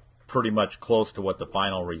like pretty much close to what the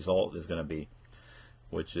final result is going to be,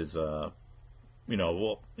 which is how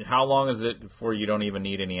long is it before you don't even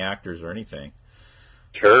need any actors or anything?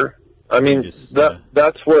 Sure. I mean,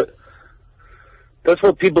 that's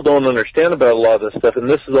what people don't understand about a lot of this stuff, and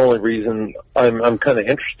this is the only reason I'm kind of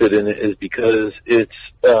interested in it, is because it's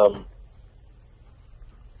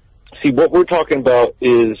see, what we're talking about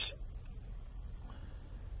is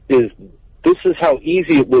this is how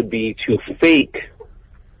easy it would be to fake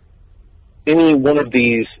any one of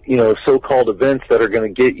these so-called events that are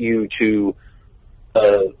going to get you to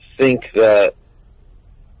think that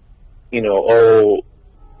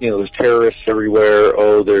there's terrorists everywhere.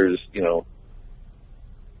 Oh, there's you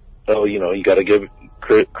got to give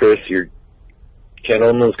Chris, you can't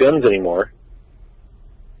own those guns anymore.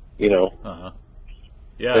 Yeah.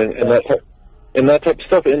 And that type of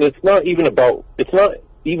stuff. And it's not even about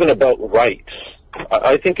rights.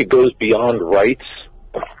 I think it goes beyond rights.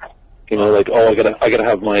 Like, I gotta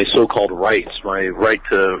have my so-called rights, my right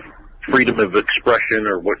to freedom of expression,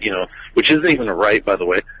 or what, which isn't even a right, by the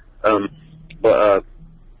way. But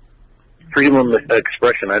freedom of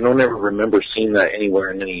expression. I don't ever remember seeing that anywhere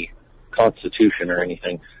in any constitution or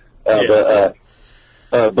anything. But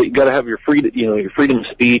you got to have your freedom, your freedom of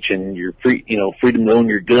speech and your freedom to own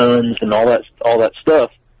your guns and all that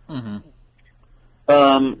stuff. Mm-hmm.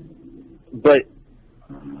 But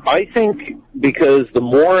I think because the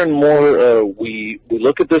more and more we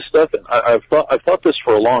look at this stuff, and I've thought this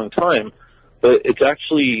for a long time, but it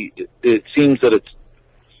seems that it's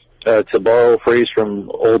to borrow a phrase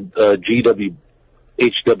from old H.W.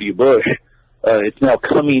 Bush, it's now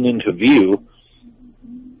coming into view.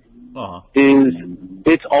 Uh-huh.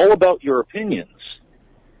 It's all about your opinions.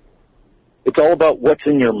 It's all about what's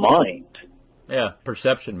in your mind. Yeah,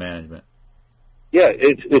 perception management. Yeah,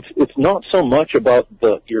 it's not so much about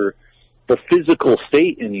the physical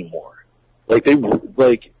state anymore. Like they've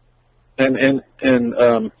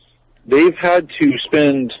had to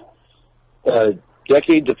spend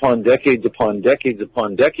decades upon decades upon decades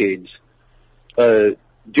upon decades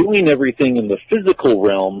doing everything in the physical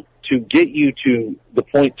realm to get you to the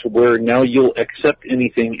point to where now you'll accept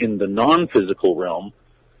anything in the non-physical realm.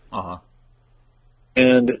 Uh-huh.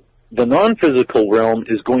 And the non-physical realm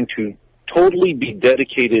is going to totally be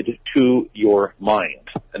dedicated to your mind,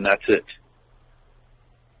 and that's it.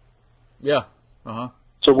 Yeah. Uh-huh.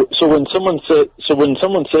 So when someone says,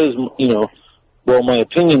 well, my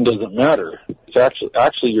opinion doesn't matter, it's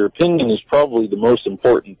actually your opinion is probably the most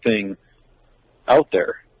important thing out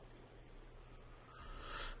there.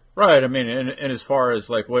 Right. I mean, and as far as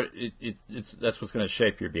like that's what's going to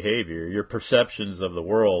shape your behavior, your perceptions of the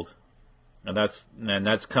world, and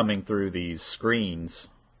that's coming through these screens,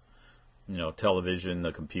 television,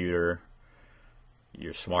 the computer,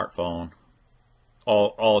 your smartphone,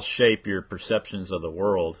 all shape your perceptions of the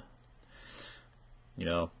world.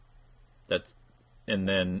 And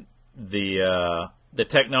then the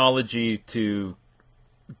technology to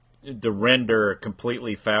render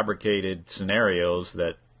completely fabricated scenarios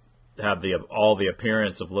that have all the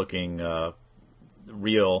appearance of looking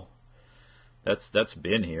real. That's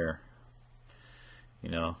been here.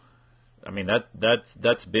 I mean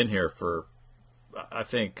that's been here for I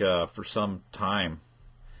think for some time.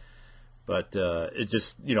 But it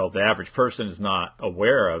just the average person is not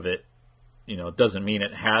aware of it. It doesn't mean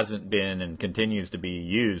it hasn't been and continues to be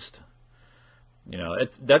used.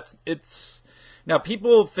 It's now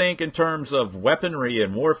people think in terms of weaponry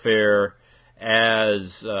and warfare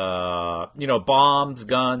as bombs,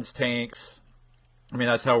 guns, tanks. I mean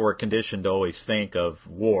that's how we're conditioned to always think of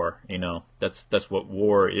war. That's what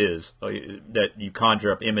war is. That you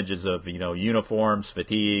conjure up images of uniforms,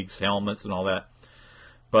 fatigues, helmets, and all that.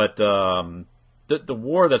 But the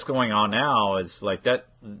war that's going on now is like that.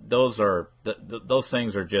 Those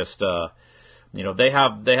things are just they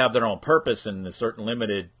have their own purpose in a certain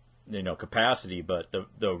limited capacity. But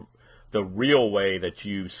the real way that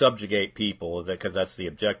you subjugate people, because that's the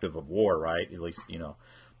objective of war, right? At least on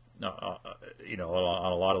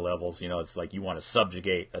a lot of levels, it's like you want to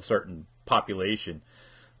subjugate a certain population.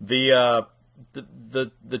 The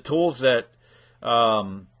tools that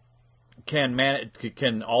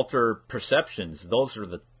can alter perceptions. Those are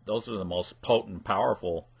the most potent,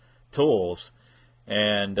 powerful tools,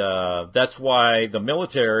 and that's why the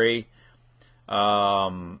military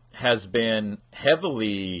has been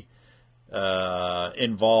heavily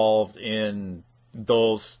involved in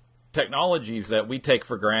those technologies that we take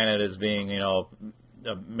for granted as being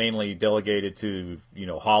mainly delegated to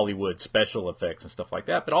Hollywood special effects and stuff like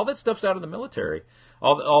that. But all that stuff's out of the military.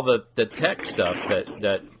 All the tech stuff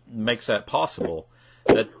that makes that possible.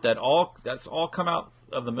 That's all come out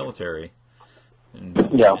of the military. And,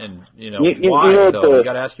 yeah. And why? Though you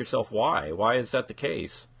got to ask yourself why. Why is that the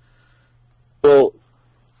case? Well,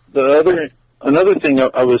 another thing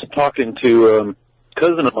I was talking to a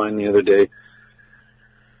cousin of mine the other day,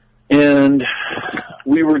 and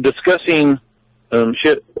we were discussing.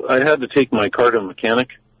 I had to take my car to a mechanic.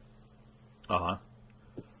 Uh-huh.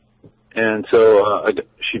 And so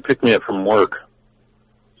she picked me up from work.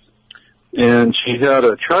 And she had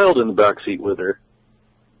a child in the back seat with her.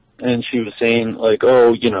 And she was saying, like,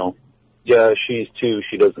 oh, yeah, she's 2,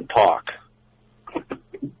 she doesn't talk.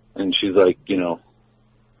 And she's like,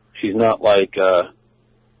 she's not like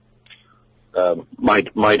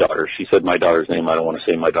my daughter. She said my daughter's name. I don't want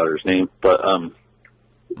to say my daughter's name. But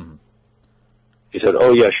she said,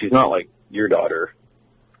 oh, yeah, she's not like your daughter.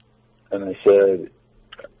 And I said,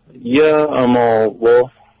 yeah,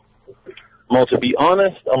 to be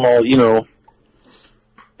honest,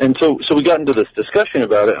 and so we got into this discussion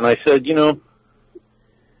about it, and I said,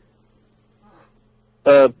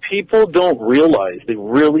 people don't realize, they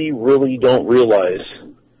really, really don't realize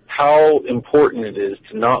how important it is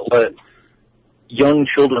to not let young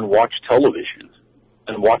children watch television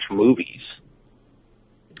and watch movies.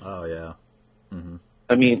 Oh yeah. Mm-hmm.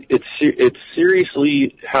 I mean, it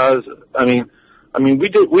seriously has. I mean, we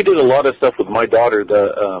did a lot of stuff with my daughter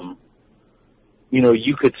that,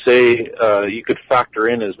 you could say you could factor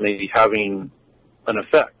in as maybe having an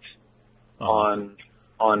effect on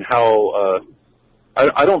how.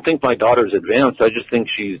 I don't think my daughter's advanced. I just think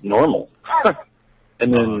she's normal.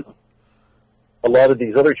 And then a lot of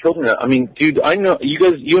these other children. I mean, dude, I know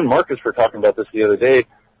you and Marcus were talking about this the other day.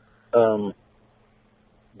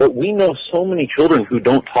 But we know so many children who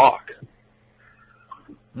don't talk.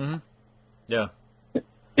 Mm-hmm. Yeah.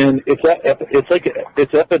 And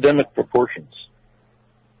it's epidemic proportions.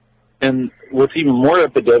 And what's even more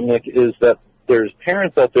epidemic is that there's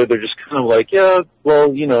parents out there that are just kind of like, yeah,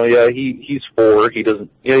 well, he's 4, he doesn't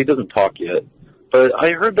talk yet. But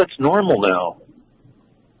I heard that's normal now.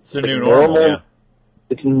 It's a new normal. Yeah.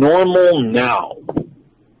 It's normal now.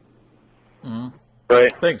 Mm-hmm.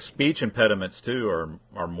 Right. I think speech impediments too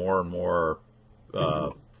are more and more.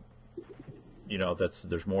 There's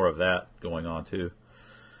more of that going on too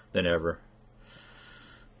than ever.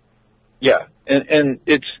 Yeah, and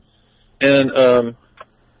if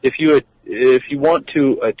you want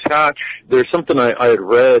to attach, there's something I had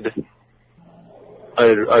read.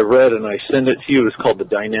 I read and I sent it to you. It's called The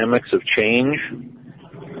Dynamics of Change.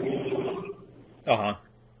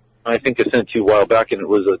 I think I sent it to you a while back, and it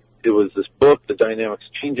was this book, The Dynamics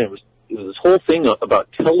of Change, and it was this whole thing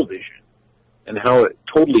about television and how it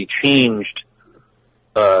totally changed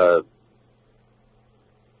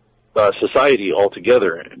society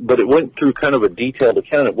altogether. But it went through kind of a detailed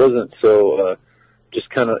account. It wasn't so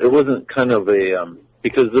it wasn't kind of a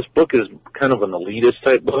because this book is kind of an elitist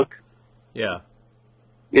type book. Yeah.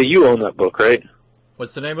 Yeah, you own that book, right?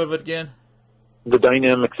 What's the name of it again? The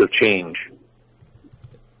Dynamics of Change.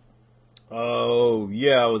 Oh,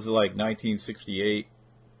 yeah, it was like 1968.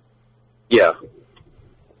 Yeah.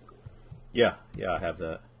 Yeah, I have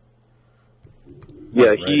that.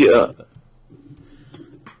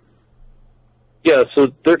 Yeah, so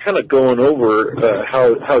they're kind of going over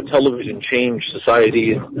how television changed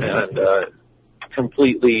society and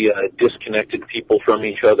completely disconnected people from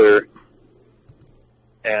each other,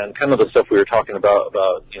 and kind of the stuff we were talking about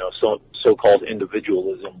so-called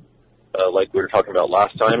individualism, like we were talking about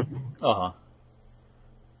last time.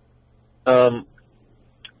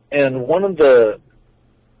 And one of the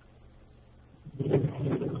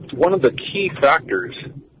key factors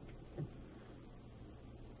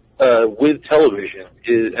with television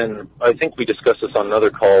is, and I think we discussed this on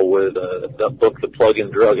another call with that book, The Plug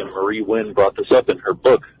and Drug, and Marie Wynn brought this up in her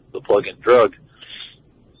book, The Plug and Drug,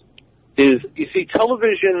 is, you see,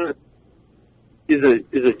 television is a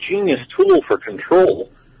genius tool for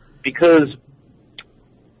control, because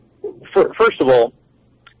first of all,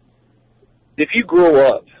 if you grow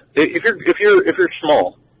up, if you're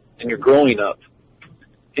small and you're growing up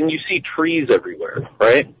and you see trees everywhere,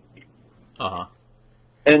 right?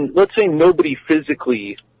 And let's say nobody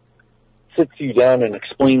physically sits you down and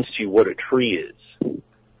explains to you what a tree is.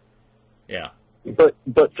 Yeah. But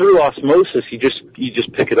through osmosis, you just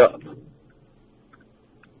pick it up.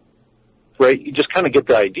 Right? You just kind of get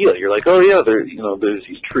the idea. You're like, oh yeah, there's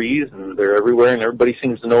these trees and they're everywhere and everybody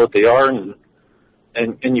seems to know what they are, and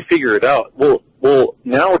you figure it out. Well,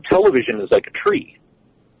 now television is like a tree.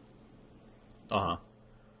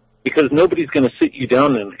 Because nobody's going to sit you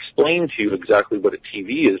down and explain to you exactly what a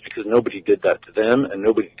TV is, because nobody did that to them and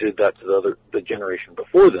nobody did that to the generation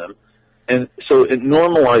before them. And so it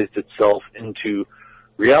normalized itself into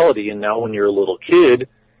reality, and now when you're a little kid,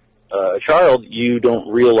 a child, you don't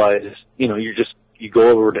realize, you go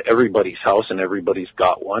over to everybody's house and everybody's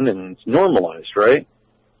got one, and it's normalized, right?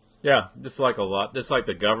 Yeah, just like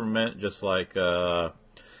the government, just like, money.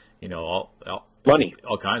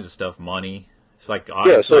 All kinds of stuff, money. It's like, what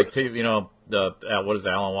does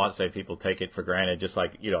Alan Watts say? People take it for granted, just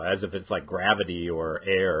like, as if it's like gravity or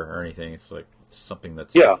air or anything. It's like something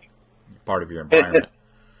that's part of your environment.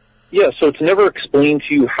 So it's never explained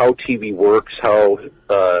to you how TV works, how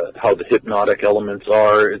the hypnotic elements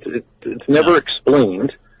are. It's never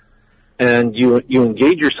explained, and you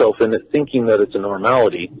engage yourself in it thinking that it's a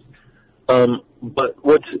normality. But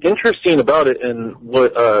what's interesting about it, and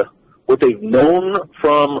what they've known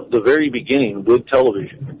from the very beginning with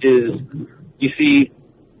television, is, you see,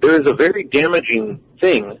 there is a very damaging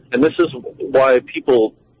thing, and this is why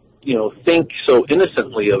people, think so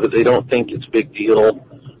innocently of it. They don't think it's a big deal.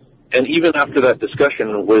 And even after that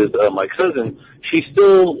discussion with my cousin, she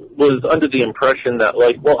still was under the impression that,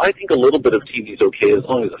 I think a little bit of TV is okay as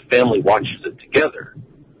long as the family watches it together,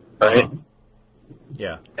 right?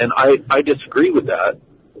 Yeah. And I disagree with that,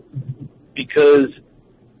 because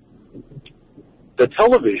the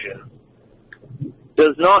television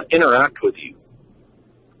does not interact with you.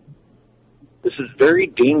 This is very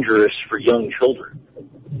dangerous for young children,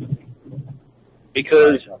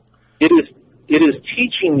 because it is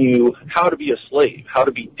teaching you how to be a slave, how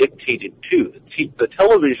to be dictated to. The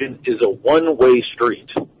television is a one-way street.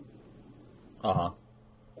 Uh-huh.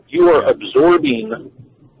 You are absorbing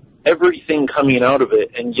everything coming out of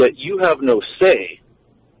it, and yet you have no say.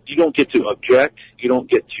 You don't get to object. You don't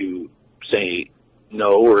get to say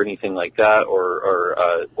no or anything like that,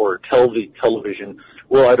 or tell the television,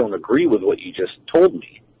 well, I don't agree with what you just told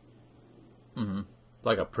me. Mm-hmm.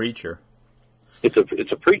 Like a preacher. It's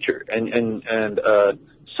a preacher, and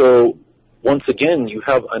so once again, you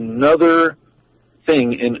have another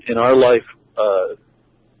thing in our life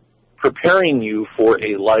preparing you for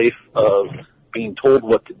a life of being told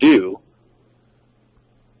what to do.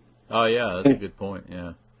 Oh yeah, that's a good point.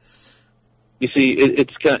 Yeah. You see,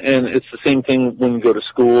 it's the same thing when you go to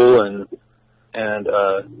school, and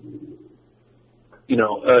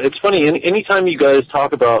it's funny. Anytime you guys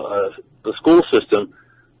talk about the school system,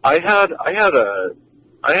 I had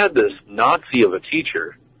this Nazi of a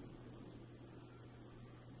teacher,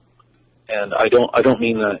 and I don't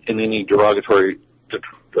mean that in any derogatory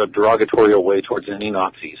way towards any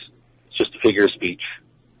Nazis. It's just a figure of speech.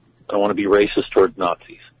 I don't want to be racist towards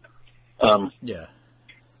Nazis. Yeah.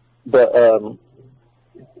 But I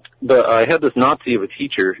had this Nazi of a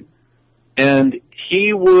teacher, and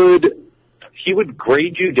he would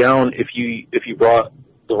grade you down if you brought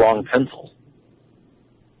the wrong pencil.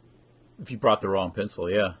 If you brought the wrong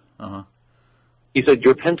pencil, yeah. Uh-huh. He said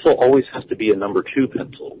your pencil always has to be a number 2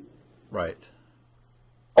 pencil. Right.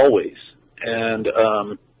 Always. And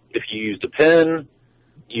if you used a pen,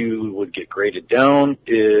 you would get graded down.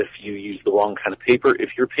 If you used the wrong kind of paper,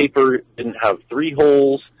 if your paper didn't have 3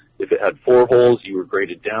 holes, if it had 4 holes, you were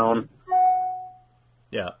graded down.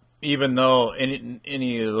 Yeah. Even though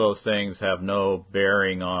any of those things have no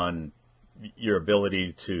bearing on your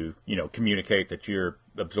ability to, communicate that you're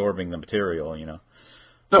absorbing the material,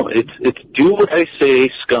 No, it's do what I say,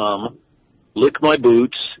 scum, lick my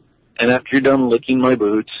boots, and after you're done licking my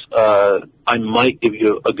boots, I might give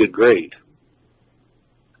you a good grade.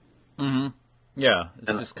 Mm-hmm. Yeah,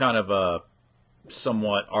 it's just kind of a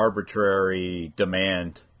somewhat arbitrary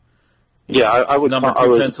demand. Yeah, I would. Number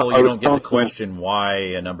 2 pencil, you don't get to question why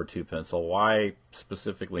a number 2 pencil. Why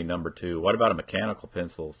specifically number 2? What about a mechanical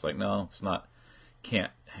pencil? It's like, no, it's not.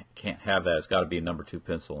 Can't have that. It's got to be a number 2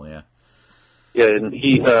 pencil. Yeah. Yeah, and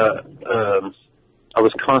I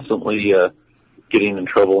was constantly getting in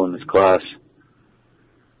trouble in this class.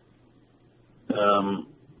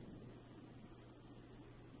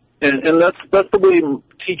 And that's the way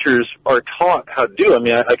teachers are taught how to do. I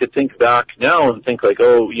mean, I could think back now and think like,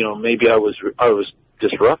 maybe I was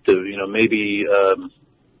disruptive. Maybe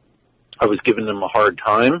I was giving them a hard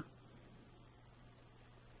time.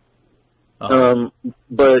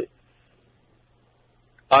 But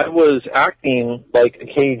I was acting like a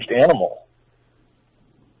caged animal.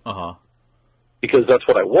 Uh-huh. Because that's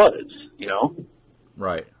what I was,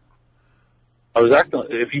 Right. I was acting.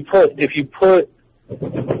 If you put.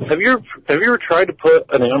 Have you ever tried to put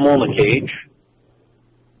an animal in a cage?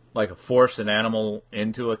 Like force an animal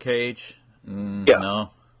into a cage? Yeah.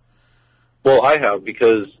 No. Well, I have,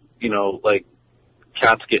 because like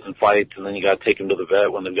cats get in fights, and then you got to take them to the vet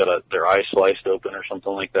when they've got their eye sliced open or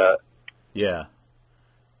something like that. Yeah.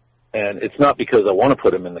 And it's not because I want to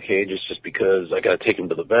put him in the cage. It's just because I got to take him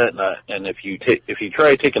to the vet. And if you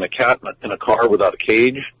try taking a cat in a car without a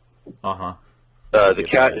cage, the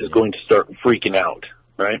cat is going to start freaking out,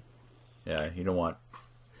 right? Yeah, you don't want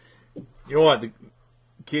the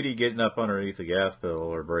kitty getting up underneath the gas pedal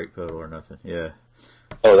or brake pedal or nothing. Yeah.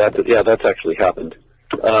 Oh, that's actually happened.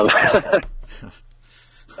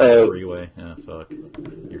 Freeway. Yeah, fuck.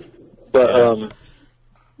 But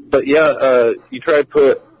you try to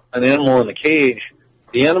put an animal in a cage,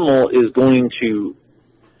 the animal is going to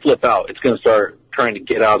flip out. It's going to start trying to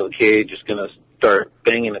get out of the cage. It's going to start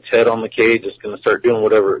banging its head on the cage. It's going to start doing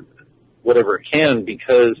whatever it can,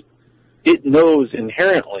 because it knows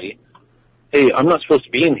inherently, hey, I'm not supposed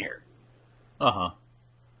to be in here. Uh-huh.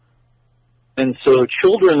 And so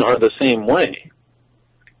children are the same way.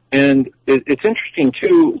 And it's interesting,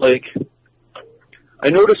 too, like, I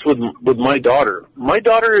noticed with my daughter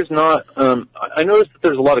is not, I noticed that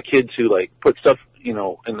there's a lot of kids who, like, put stuff, in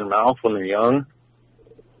their mouth when they're young.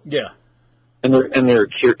 Yeah. And they're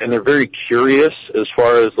very curious as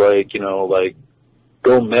far as, like,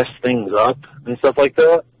 go mess things up and stuff like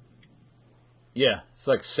that. Yeah, it's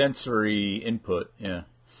like sensory input. Yeah.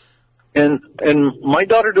 And my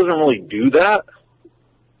daughter doesn't really do that.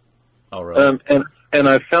 Oh, really? And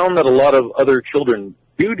I found that a lot of other children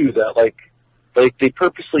do that. Like they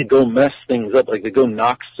purposely go mess things up. Like they go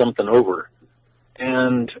knock something over.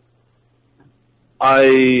 And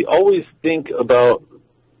I always think about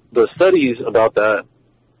the studies about that.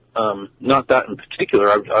 Not that in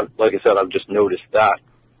particular. Like I said, I've just noticed that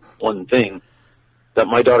one thing, that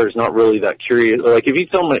my daughter's not really that curious. Like if you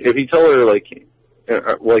tell her like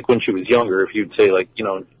when she was younger, if you'd say like, you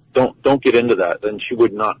know, don't get into that, then she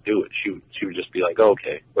would not do it. She would just be like, oh,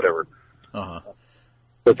 okay, whatever. Uh-huh.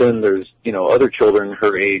 But then there's, you know, other children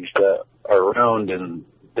her age that are around and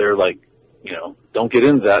they're like, you know, don't get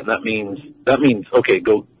into that, and that means okay,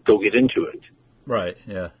 go get into it. Right.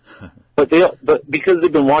 Yeah. But because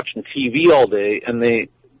they've been watching TV all day, and the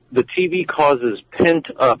TV causes pent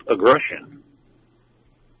up aggression.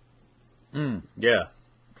 Yeah.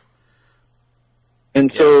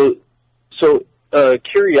 And so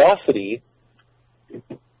curiosity,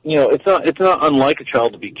 you know, it's not unlike a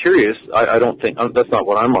child to be curious. I don't think that's not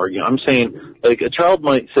what I'm arguing. I'm saying like a child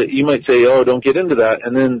you might say, oh, don't get into that,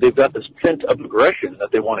 and then they've got this pent up aggression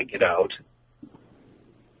that they want to get out.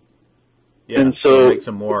 Yeah, and so it makes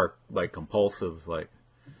them more like compulsive, like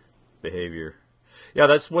behavior. Yeah,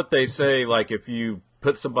 that's what they say. Like if you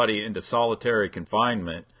put somebody into solitary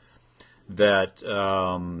confinement, that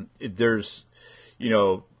there's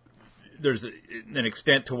an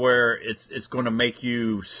extent to where it's going to make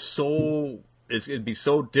you it'd be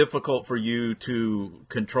so difficult for you to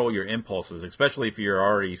control your impulses, especially if you're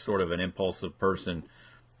already sort of an impulsive person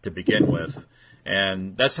to begin with.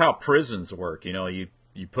 And that's how prisons work. You know, you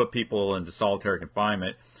put people into solitary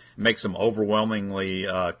confinement, it makes them overwhelmingly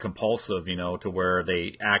compulsive, you know, to where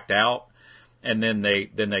they act out, and then they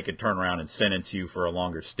can turn around and sentence you for a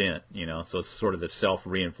longer stint, you know. So it's sort of the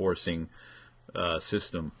self-reinforcing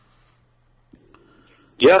system.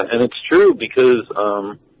 Yeah, and it's true because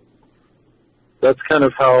that's kind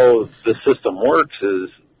of how the system works. Is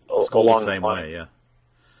along the same way, yeah.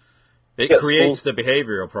 It Yeah, creates the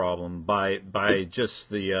behavioral problem by just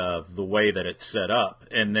the way that it's set up,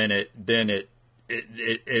 and then it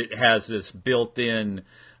has this built-in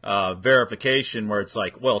verification where it's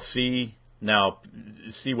like, well, see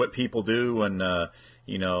what people do, and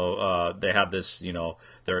they have this, you know,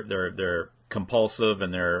 they're compulsive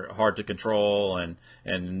and they're hard to control, and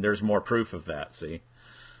there's more proof of that. See.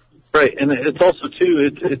 Right, and it's also too.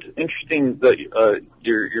 It's interesting that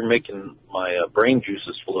you're making my brain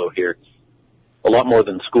juices flow here, a lot more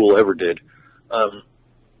than school ever did.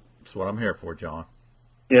 That's what I'm here for, John.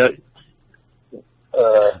 Yeah,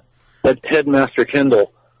 Headmaster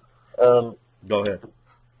Kendall. Go ahead.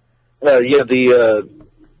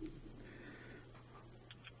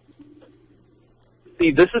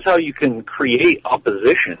 See, this is how you can create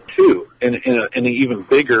opposition too, in an even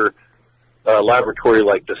bigger laboratory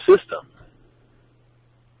like the system.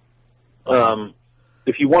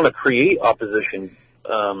 If you want to create opposition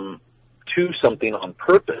to something on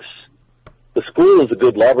purpose, the school is a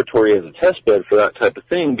good laboratory as a test bed for that type of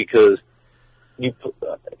thing, because I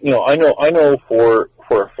know for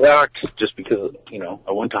a fact, just because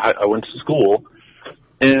I went to school,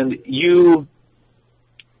 and you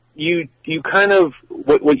kind of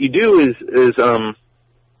what you do is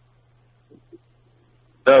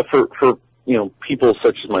for people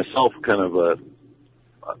such as myself, kind of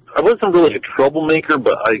I wasn't really a troublemaker,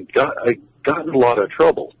 but I got in a lot of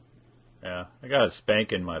trouble. Yeah, I got a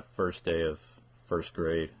spanking my first day of first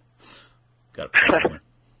grade. Got a spanking.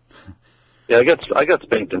 Yeah, I got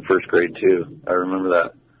spanked in first grade too. I remember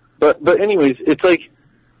that. But anyways, it's like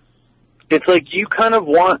you kind of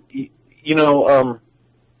want,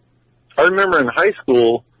 I remember in high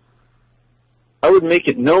school, I would make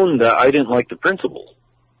it known that I didn't like the principal.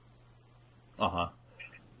 Uh-huh.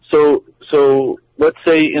 So let's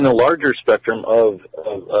say in a larger spectrum of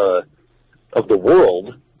the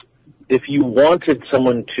world, if you wanted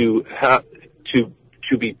someone to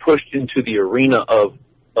be pushed into the arena of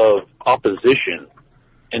opposition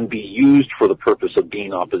and be used for the purpose of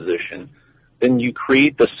being opposition, then you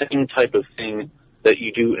create the same type of thing that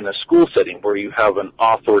you do in a school setting, where you have an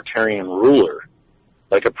authoritarian ruler,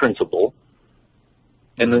 like a principal,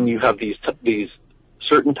 and then you have these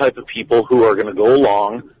certain type of people who are going to go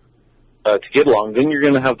along to get along. Then you're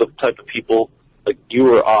going to have the type of people like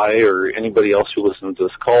you or I or anybody else who listens to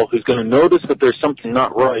this call who's going to notice that there's something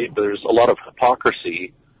not right, but there's a lot of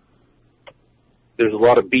hypocrisy, there's a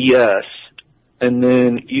lot of BS, and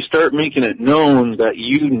then you start making it known that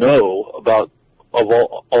you know about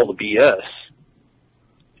all the BS.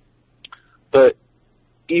 But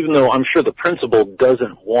even though I'm sure the principal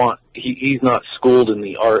doesn't want, he's not schooled in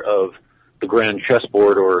the art of the grand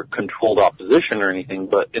chessboard or controlled opposition or anything,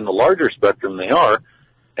 but in the larger spectrum they are.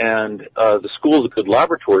 And the school is a good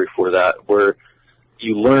laboratory for that, where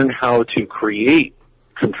you learn how to create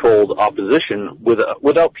controlled opposition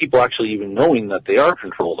without people actually even knowing that they are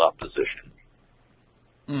controlled opposition.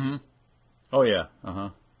 Mm-hmm. Oh, yeah. Uh-huh.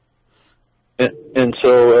 And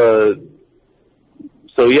so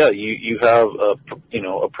yeah, you have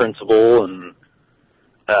a principal and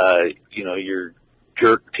your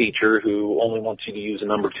jerk teacher who only wants you to use a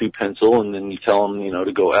number 2 pencil, and then you tell him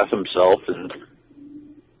to go F himself, and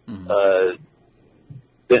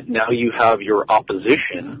that now you have your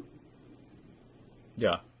opposition.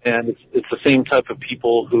 Yeah. And it's the same type of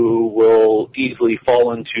people who will easily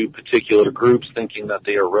fall into particular groups thinking that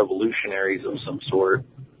they are revolutionaries of some sort,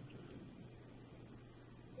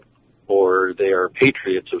 or they are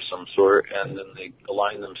patriots of some sort, and then they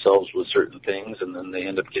align themselves with certain things, and then they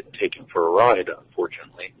end up getting taken for a ride,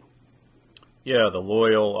 unfortunately. Yeah, the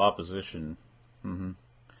loyal opposition. Mm-hmm.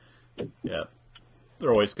 Yeah.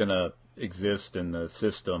 They're always going to exist in the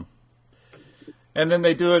system. And then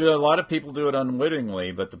they do it, a lot of people do it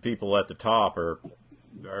unwittingly, but the people at the top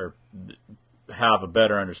have a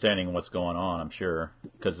better understanding of what's going on, I'm sure,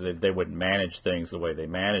 because they wouldn't manage things the way they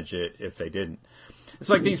manage it if they didn't. It's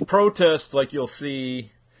like these protests, like you'll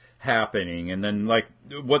see happening, and then like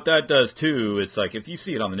what that does too. It's like if you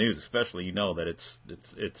see it on the news, especially, that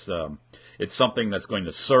it's something that's going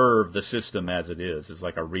to serve the system as it is. It's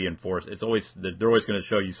like a reinforce. They're always going to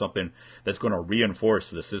show you something that's going to reinforce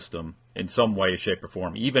the system in some way, shape, or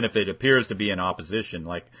form, even if it appears to be in opposition.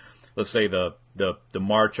 Like let's say the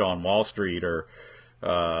March on Wall Street or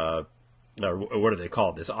what do they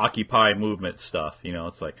call it? This Occupy movement stuff.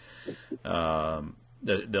 It's like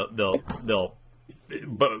they'll.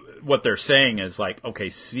 But what they're saying is like, okay,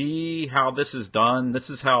 see how this is done. This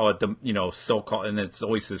is how so-called, and it's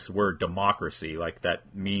always this word democracy, like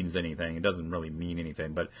that means anything. It doesn't really mean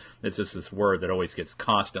anything, but it's just this word that always gets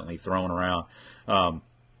constantly thrown around.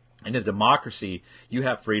 In a democracy, you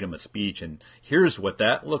have freedom of speech, and here's what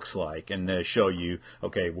that looks like. And they show you,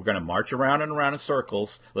 okay, we're going to march around and around in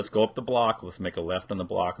circles. Let's go up the block. Let's make a left on the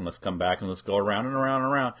block, and let's come back, and let's go around and around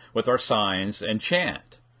and around with our signs and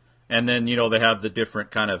chant. And then, they have the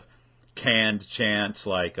different kind of canned chants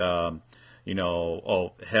like, oh,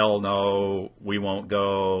 hell no, we won't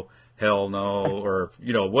go, hell no, or,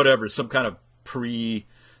 whatever, some kind of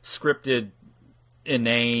pre-scripted,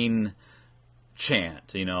 inane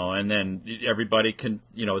chant, and then everybody can,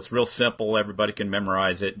 it's real simple, everybody can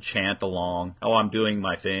memorize it and chant along. Oh, I'm doing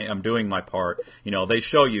my thing, I'm doing my part. They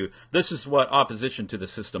show you, this is what opposition to the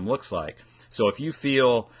system looks like. So if you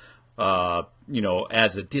feel...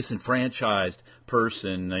 as a disenfranchised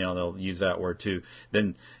person, they'll use that word too,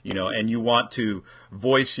 then, and you want to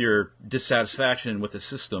voice your dissatisfaction with the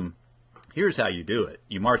system, here's how you do it.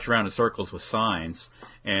 You march around in circles with signs,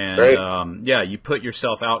 and, right. You put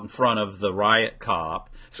yourself out in front of the riot cop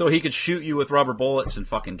so he could shoot you with rubber bullets and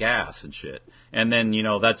fucking gas and shit. And then,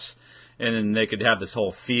 and then they could have this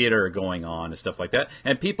whole theater going on and stuff like that.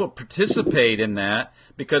 And people participate in that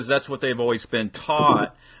because that's what they've always been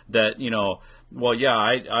taught, that,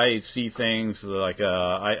 I see things like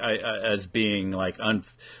I as being like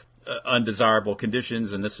undesirable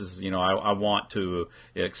conditions, and this is, I want to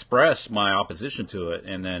express my opposition to it.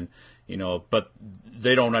 And then, but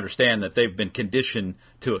they don't understand that they've been conditioned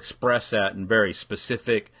to express that in very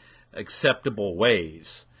specific, acceptable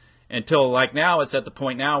ways. Until like now, it's at the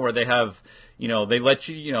point now where they have, they let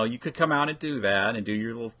you, you could come out and do that and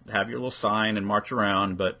have your little sign and march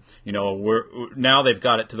around. But, now they've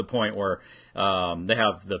got it to the point where they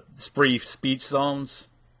have the free speech zones,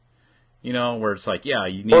 where it's like, yeah,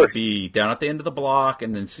 you need to be down at the end of the block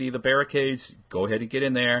and then see the barricades. Go ahead and get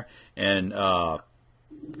in there. And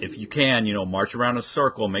if you can, march around a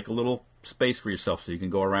circle, make a little space for yourself so you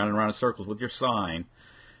can go around and around in circles with your sign.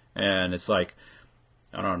 And it's like,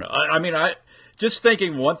 I don't know. I just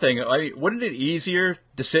thinking one thing. Wouldn't it easier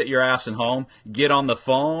to sit your ass at home, get on the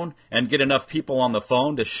phone, and get enough people on the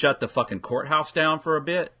phone to shut the fucking courthouse down for a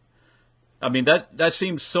bit? I mean, that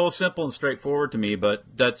seems so simple and straightforward to me, but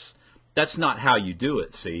that's not how you do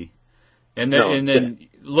it. See, and then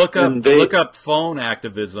look up phone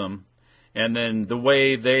activism, and then the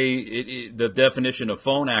way the definition of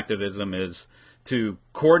phone activism is to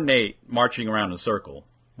coordinate marching around in a circle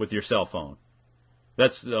with your cell phone.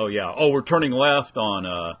 We're turning left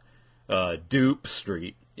on Dupe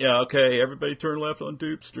Street. Yeah, okay, everybody turn left on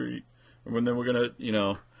Dupe Street. And then we're going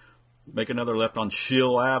to, make another left on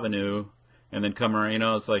Schill Avenue. and then come around.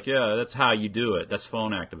 It's like, yeah, that's how you do it. That's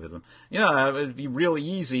phone activism. It would be really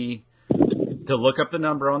easy to look up the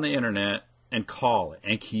number on the internet and call it,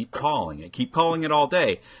 and keep calling it all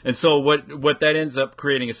day. And so what that ends up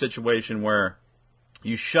creating a situation where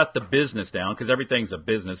you shut the business down, because everything's a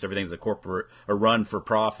business, everything's a run for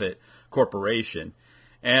profit corporation,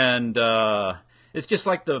 and it's just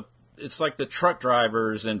like the truck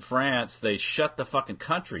drivers in France. They shut the fucking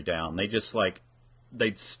country down. They just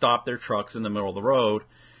they'd stop their trucks in the middle of the road,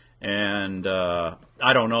 and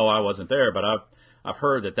I don't know, I wasn't there, but I've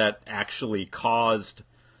heard that actually caused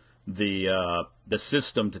the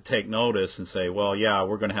system to take notice and say, well, yeah,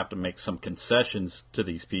 we're going to have to make some concessions to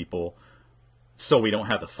these people so we don't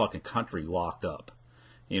have the fucking country locked up.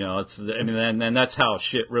 And that's how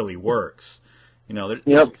shit really works.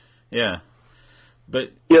 Yep. Yeah.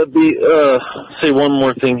 But yeah, say one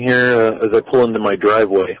more thing here as I pull into my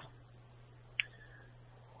driveway.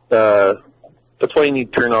 That's why you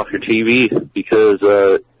need to turn off your TV, because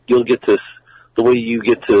you'll get this. The way you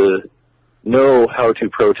get to know how to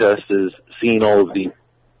protest is seeing all of the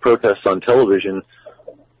protests on television.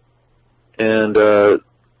 And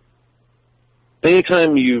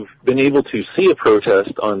anytime you've been able to see a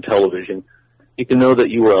protest on television, you can know that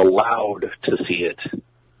you were allowed to see it.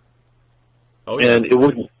 Oh, yeah. And it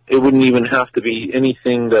wouldn't even have to be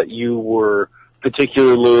anything that you were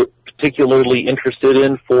particularly interested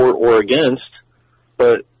in, for or against,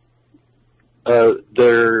 but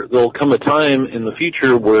there'll come a time in the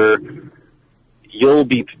future where you'll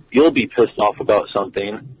be pissed off about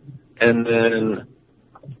something, and then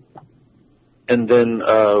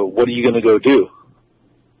what are you going to go do?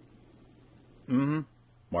 Mm-hmm.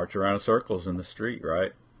 March around in circles in the street,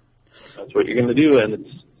 right? That's what you're going to do, and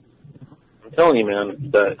I'm telling you,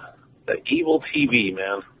 man, that evil TV,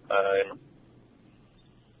 man.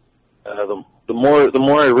 The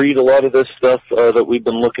more I read a lot of this stuff that we've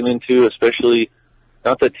been looking into, especially,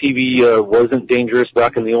 not that TV wasn't dangerous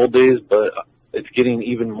back in the old days, but it's getting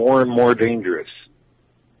even more and more dangerous.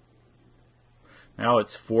 Now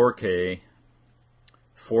it's 4K,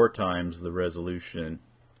 4 times the resolution.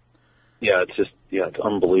 Yeah, it's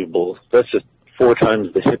unbelievable. That's just 4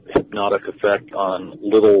 times the hypnotic effect on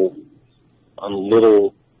little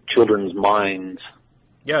children's minds.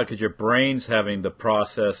 Yeah, because your brain's having to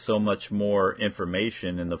process so much more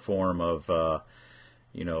information in the form of,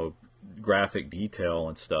 graphic detail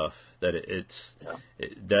and stuff that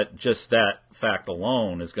that fact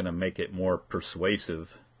alone is going to make it more persuasive,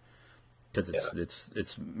 because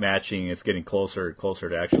it's matching, it's getting closer and closer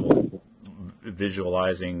to actual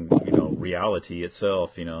visualizing, reality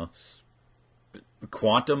itself. It's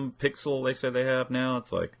quantum pixel they say they have now.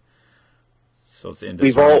 It's like, so it's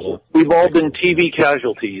indiscernible. We've all been TV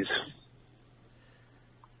casualties.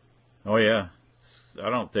 Oh yeah, I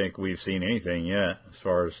don't think we've seen anything yet as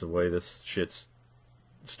far as the way this shit's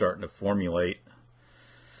starting to formulate.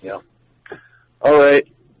 Yeah. All right.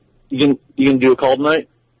 You can do a call tonight?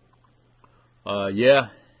 Yeah.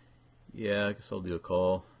 I guess I'll do a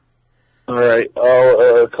call. All right.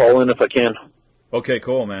 I'll call in if I can. Okay,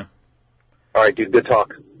 cool, man. All right, dude. Good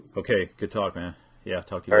talk. Okay, good talk, man. Yeah,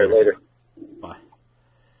 talk to you later. All right, later. Bye.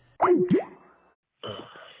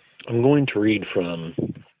 I'm going to read from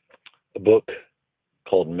a book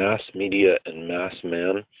called Mass Media and Mass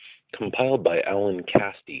Man, compiled by Alan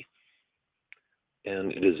Castee.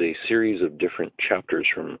 And it is a series of different chapters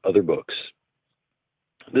from other books.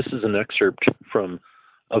 This is an excerpt from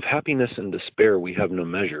Of Happiness and Despair We Have No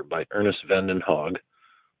Measure by Ernest Vanden Haag,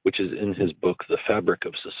 which is in his book The Fabric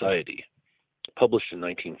of Society, published in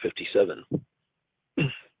 1957.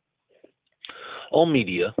 All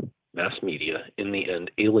media, mass media, in the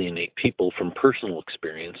end alienate people from personal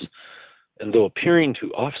experience, and though appearing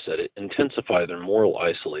to offset it, intensify their moral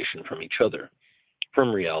isolation from each other,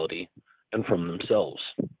 from reality, and from themselves.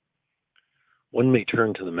 One may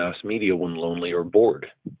turn to the mass media when lonely or bored.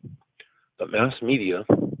 But mass media,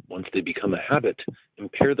 once they become a habit,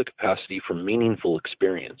 impair the capacity for meaningful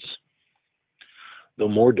experience. Though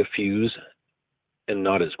more diffuse and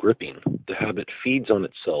not as gripping, the habit feeds on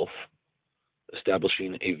itself,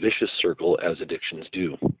 establishing a vicious circle as addictions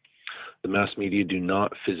do. The mass media do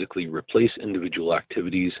not physically replace individual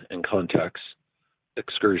activities and contacts,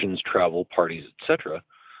 excursions, travel, parties, etc.,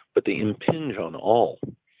 but they impinge on all.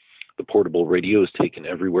 The portable radio is taken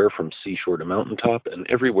everywhere from seashore to mountaintop, and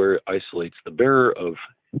everywhere isolates the bearer of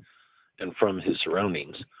and from his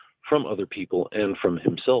surroundings, from other people, and from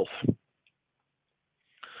himself.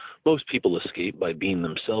 Most people escape by being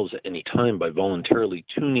themselves at any time by voluntarily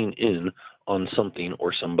tuning in on something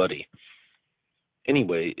or somebody.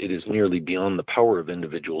 Anyway, it is nearly beyond the power of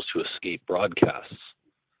individuals to escape broadcasts.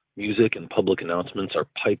 Music and public announcements are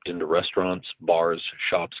piped into restaurants, bars,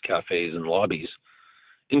 shops, cafes, and lobbies,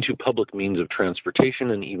 into public means of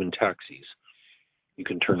transportation and even taxis. You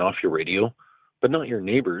can turn off your radio, but not your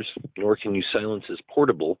neighbor's, nor can you silence his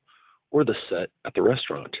portable or the set at the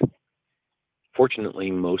restaurant.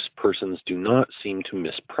 Fortunately, most persons do not seem to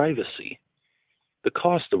miss privacy, the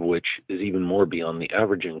cost of which is even more beyond the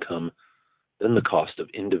average income than the cost of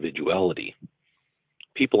individuality.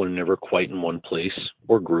 People are never quite in one place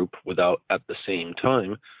or group without, at the same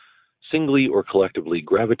time, singly or collectively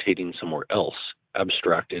gravitating somewhere else,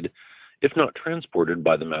 abstracted, if not transported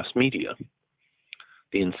by the mass media.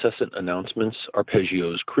 The incessant announcements,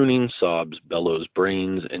 arpeggios, crooning sobs, bellows,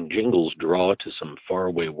 brains, and jingles draw to some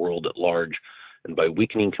faraway world at large, and by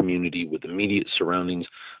weakening community with immediate surroundings,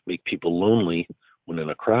 make people lonely when in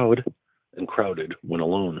a crowd and crowded when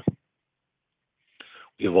alone.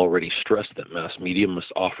 We have already stressed that mass media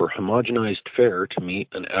must offer homogenized fare to meet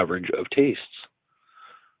an average of tastes.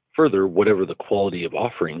 Further, whatever the quality of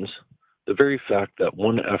offerings, the very fact that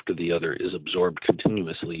one after the other is absorbed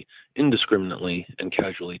continuously, indiscriminately, and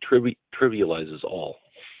casually trivializes all.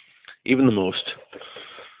 Even the most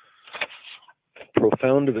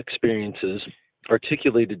profound of experiences,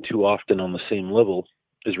 articulated too often on the same level,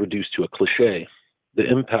 is reduced to a cliché. The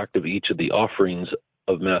impact of each of the offerings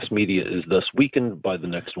of mass media is thus weakened by the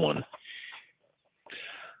next one.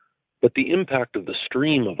 But the impact of the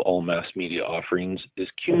stream of all mass media offerings is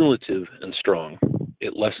cumulative and strong.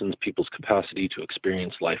 It lessens people's capacity to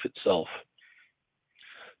experience life itself.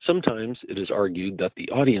 Sometimes it is argued that the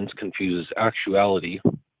audience confuses actuality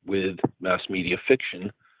with mass media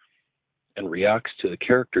fiction and reacts to the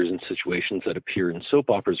characters and situations that appear in soap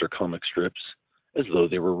operas or comic strips as though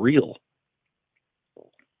they were real.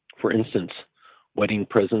 For instance, wedding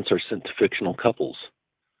presents are sent to fictional couples.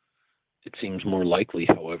 It seems more likely,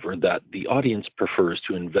 however, that the audience prefers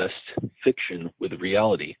to invest fiction with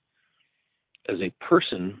reality, as a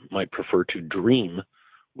person might prefer to dream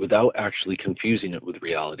without actually confusing it with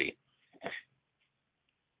reality.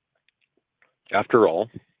 After all,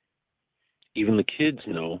 even the kids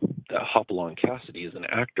know that Hopalong Cassidy is an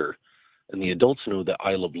actor, and the adults know that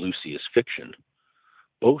I Love Lucy is fiction.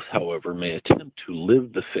 Both, however, may attempt to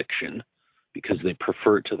live the fiction because they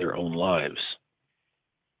prefer it to their own lives.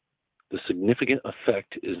 The significant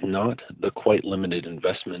effect is not the quite limited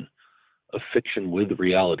investment of fiction with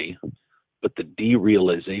reality, but the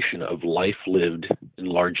derealization of life lived in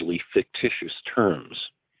largely fictitious terms.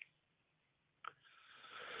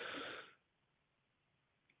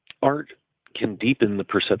 Art can deepen the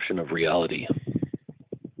perception of reality,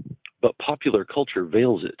 but popular culture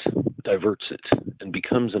veils it, diverts it, and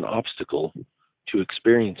becomes an obstacle to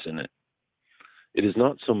experiencing it. It is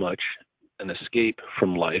not so much an escape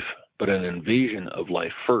from life, but an invasion of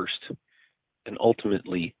life first, and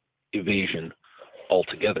ultimately evasion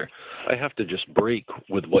altogether. I have to just break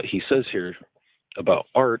with what he says here about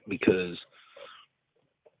art, because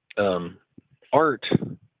art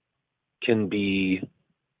can be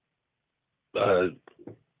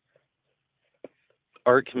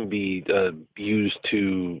used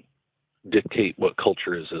to dictate what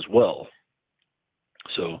culture is as well.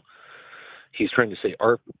 So he's trying to say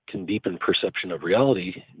art can deepen perception of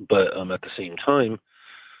reality, but at the same time,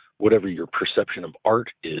 whatever your perception of art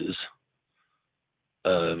is,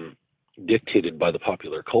 dictated by the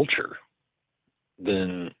popular culture,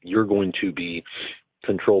 then you're going to be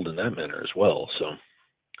controlled in that manner as well. So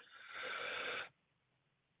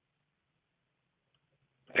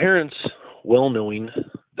parents, well knowing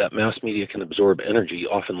that mass media can absorb energy,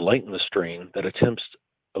 often lighten the strain that attempts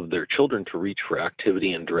of their children to reach for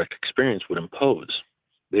activity and direct experience would impose.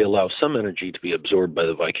 They allow some energy to be absorbed by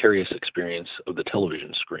the vicarious experience of the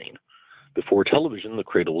television screen. Before television, the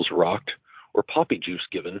cradle was rocked or poppy juice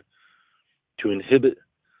given to inhibit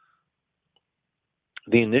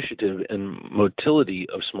the initiative and motility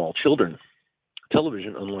of small children.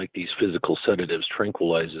 Television, unlike these physical sedatives,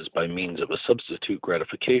 tranquilizes by means of a substitute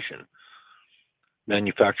gratification.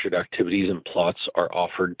 Manufactured activities and plots are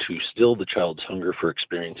offered to still the child's hunger for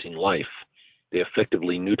experiencing life. They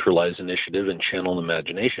effectively neutralize initiative and channel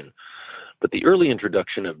imagination. But the early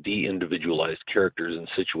introduction of de-individualized characters and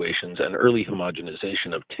situations and early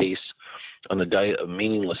homogenization of tastes on a diet of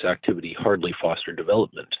meaningless activity hardly foster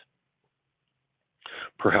development.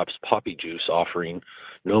 Perhaps poppy juice, offering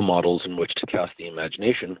no models in which to cast the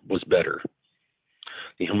imagination, was better.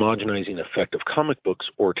 The homogenizing effect of comic books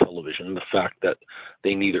or television, the fact that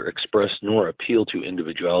they neither express nor appeal to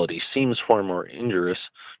individuality, seems far more injurious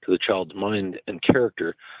to the child's mind and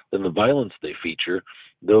character than the violence they feature,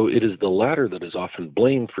 though it is the latter that is often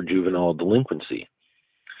blamed for juvenile delinquency.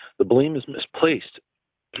 The blame is misplaced,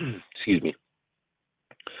 Excuse me.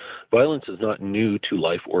 Violence is not new to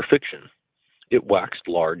life or fiction. It waxed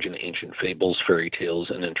large in ancient fables, fairy tales,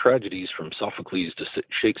 and in tragedies from Sophocles to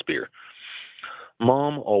Shakespeare.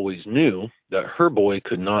 Mom always knew that her boy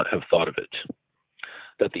could not have thought of it,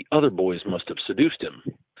 that the other boys must have seduced him.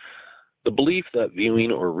 The belief that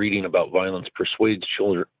viewing or reading about violence persuades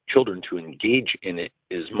children to engage in it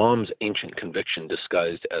is Mom's ancient conviction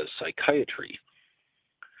disguised as psychiatry.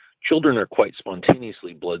 Children are quite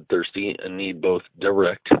spontaneously bloodthirsty and need both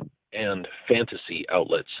direct and fantasy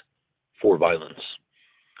outlets for violence.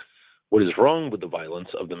 What is wrong with the violence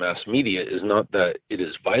of the mass media is not that it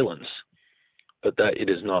is violence, but that it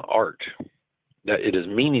is not art, that it is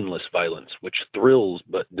meaningless violence which thrills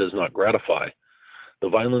but does not gratify. The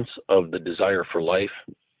violence of the desire for life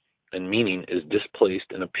and meaning is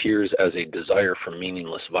displaced and appears as a desire for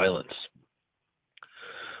meaningless violence.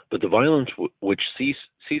 But the violence which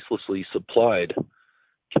ceaselessly supplied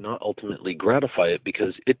cannot ultimately gratify it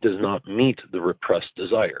because it does not meet the repressed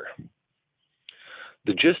desire.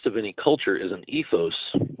 The gist of any culture is an ethos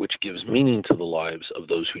which gives meaning to the lives of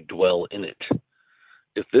those who dwell in it.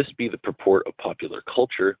 If this be the purport of popular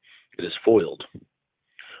culture, it is foiled.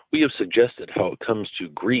 We have suggested how it comes to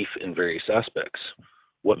grief in various aspects.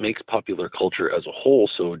 What makes popular culture as a whole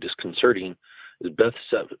so disconcerting is best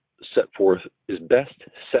set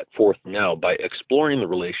forth now by exploring the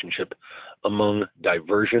relationship among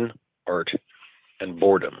diversion, art, and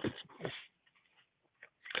boredom.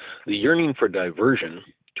 The yearning for diversion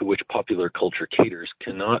to which popular culture caters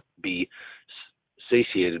cannot be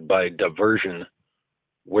satiated by diversion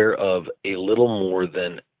whereof a little more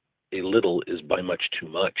than a little is by much too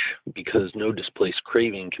much, because no displaced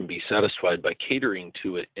craving can be satisfied by catering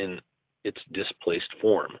to it in its displaced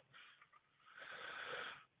form.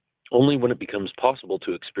 Only when it becomes possible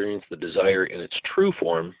to experience the desire in its true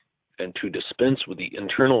form and to dispense with the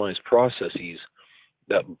internalized processes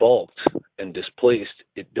that balked and displaced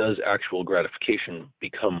it does actual gratification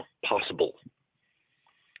become possible.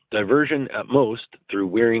 Diversion, at most, through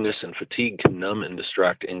weariness and fatigue, can numb and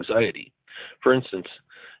distract anxiety. For instance,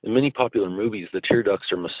 in many popular movies, the tear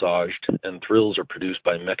ducts are massaged and thrills are produced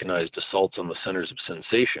by mechanized assaults on the centers of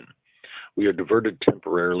sensation. We are diverted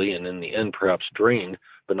temporarily and in the end perhaps drained,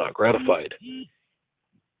 but not gratified.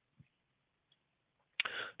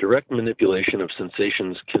 Direct manipulation of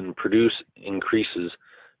sensations can produce increases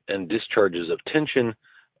and discharges of tension,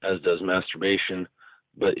 as does masturbation,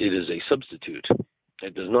 but it is a substitute.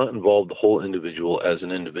 It does not involve the whole individual as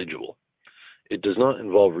an individual. It does not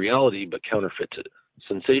involve reality, but counterfeits it.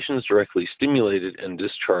 Sensations directly stimulated and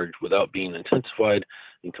discharged without being intensified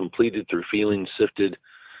and completed through feelings sifted,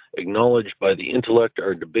 acknowledged by the intellect,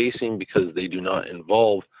 are debasing because they do not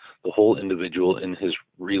involve the whole individual in his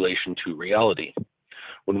relation to reality.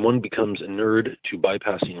 When one becomes inured to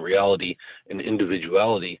bypassing reality and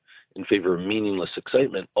individuality in favor of meaningless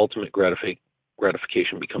excitement, ultimate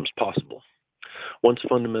gratification becomes possible. Once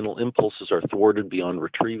fundamental impulses are thwarted beyond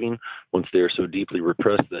retrieving, once they are so deeply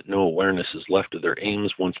repressed that no awareness is left of their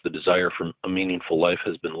aims, once the desire for a meaningful life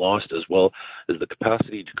has been lost as well as the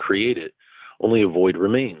capacity to create it, only a void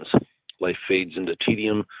remains. Life fades into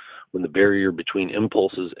tedium when the barrier between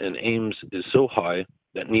impulses and aims is so high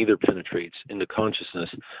that neither penetrates into consciousness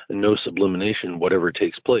and no sublimation whatever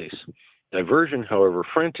takes place. Diversion, however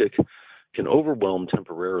frantic, can overwhelm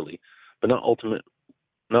temporarily, but not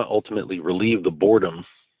ultimately relieve the boredom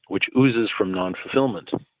which oozes from non-fulfillment.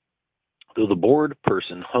 Though the bored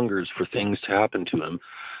person hungers for things to happen to him,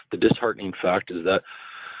 the disheartening fact is that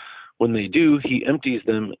when they do, he empties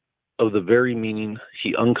them of the very meaning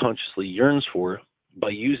he unconsciously yearns for by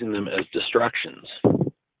using them as distractions.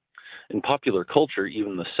 In popular culture,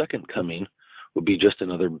 even the second coming would be just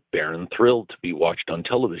another barren thrill to be watched on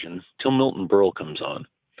television till Milton Berle comes on.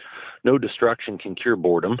 No distraction can cure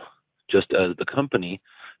boredom, just as the company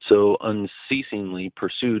so unceasingly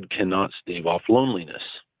pursued cannot stave off loneliness.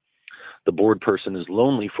 The bored person is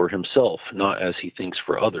lonely for himself, not as he thinks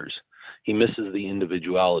for others. He misses the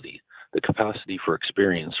individuality, the capacity for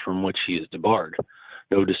experience from which he is debarred.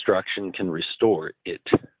 No distraction can restore it.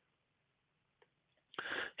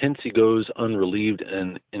 Hence he goes unrelieved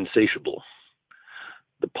and insatiable.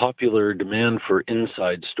 The popular demand for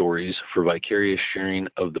inside stories, for vicarious sharing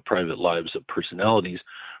of the private lives of personalities,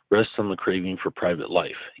 rests on the craving for private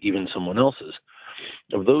life, even someone else's.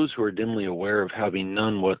 Of those who are dimly aware of having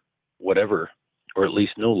none whatever, or at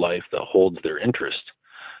least no life that holds their interest,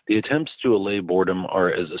 the attempts to allay boredom are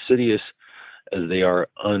as assiduous as they are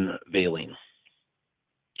unveiling.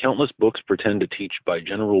 Countless books pretend to teach by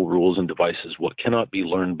general rules and devices what cannot be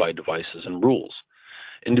learned by devices and rules.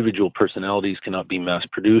 Individual personalities cannot be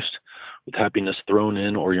mass-produced with happiness thrown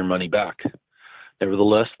in or your money back.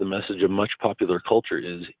 Nevertheless, the message of much popular culture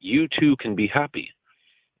is, you too can be happy.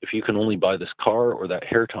 If you can only buy this car or that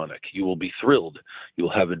hair tonic, you will be thrilled. You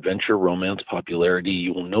will have adventure, romance, popularity.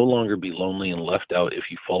 You will no longer be lonely and left out if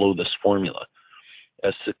you follow this formula.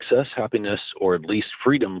 As success, happiness, or at least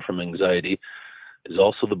freedom from anxiety is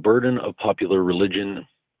also the burden of popular religion,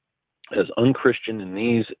 as unchristian in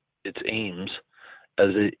these its aims as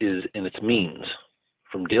it is in its means.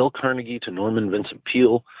 From Dale Carnegie to Norman Vincent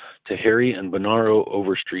Peale to Harry and Bernardo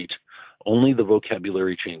Overstreet, only the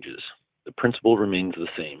vocabulary changes. The principle remains the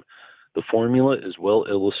same. The formula is well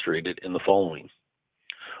illustrated in the following.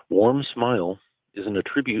 Warm smile is an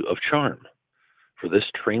attribute of charm. For this,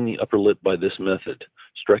 train the upper lip by this method.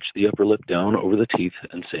 Stretch the upper lip down over the teeth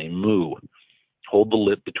and say moo. Hold the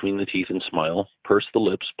lip between the teeth and smile. Purse the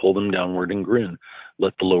lips, pull them downward and grin.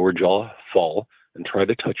 Let the lower jaw fall and try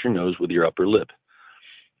to touch your nose with your upper lip.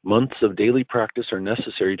 Months of daily practice are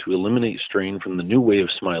necessary to eliminate strain from the new way of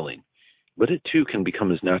smiling, but it too can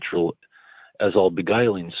become as natural as all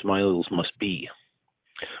beguiling smiles must be.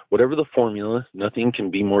 Whatever the formula, nothing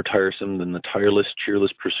can be more tiresome than the tireless,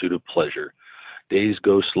 cheerless pursuit of pleasure. Days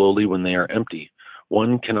go slowly when they are empty.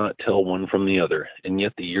 One cannot tell one from the other, and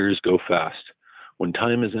yet the years go fast. When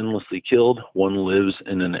time is endlessly killed, one lives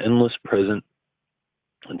in an endless present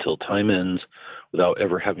until time ends without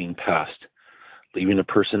ever having passed, leaving a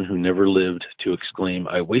person who never lived to exclaim,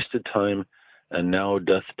 I wasted time, and now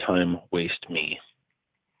doth time waste me.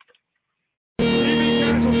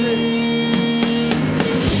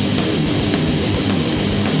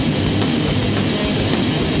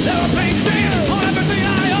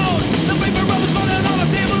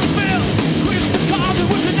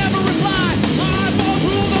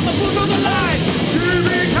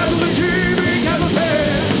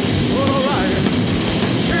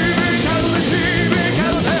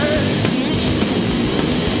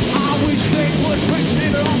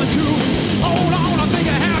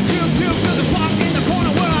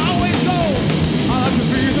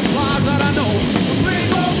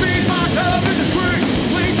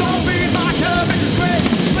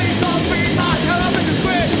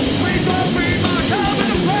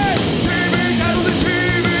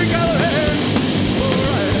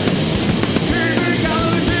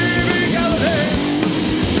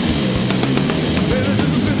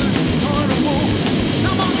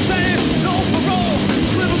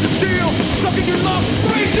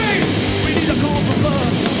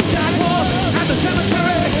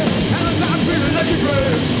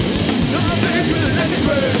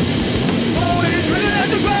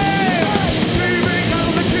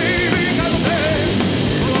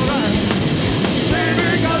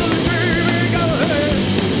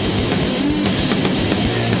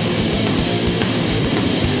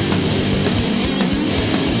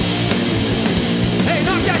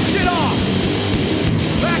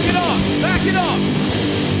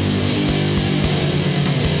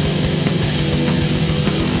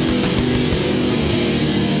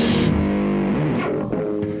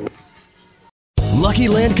 Lucky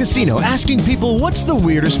Land Casino, asking people, what's the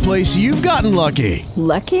weirdest place you've gotten lucky?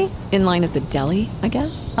 Lucky? In line at the deli, I guess?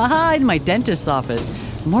 Aha, in my dentist's office.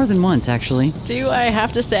 More than once, actually. Do I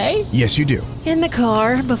have to say? Yes, you do. In the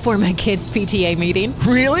car before my kids' PTA meeting.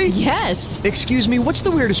 Really? Yes. Excuse me, what's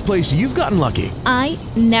the weirdest place you've gotten lucky? I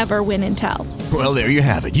never win and tell. Well, there you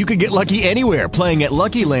have it. You can get lucky anywhere, playing at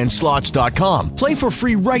LuckyLandSlots.com. Play for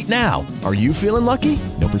free right now. Are you feeling lucky?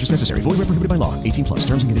 No purchase necessary. Void where prohibited by law. 18+.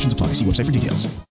 Terms and conditions apply. See website for details.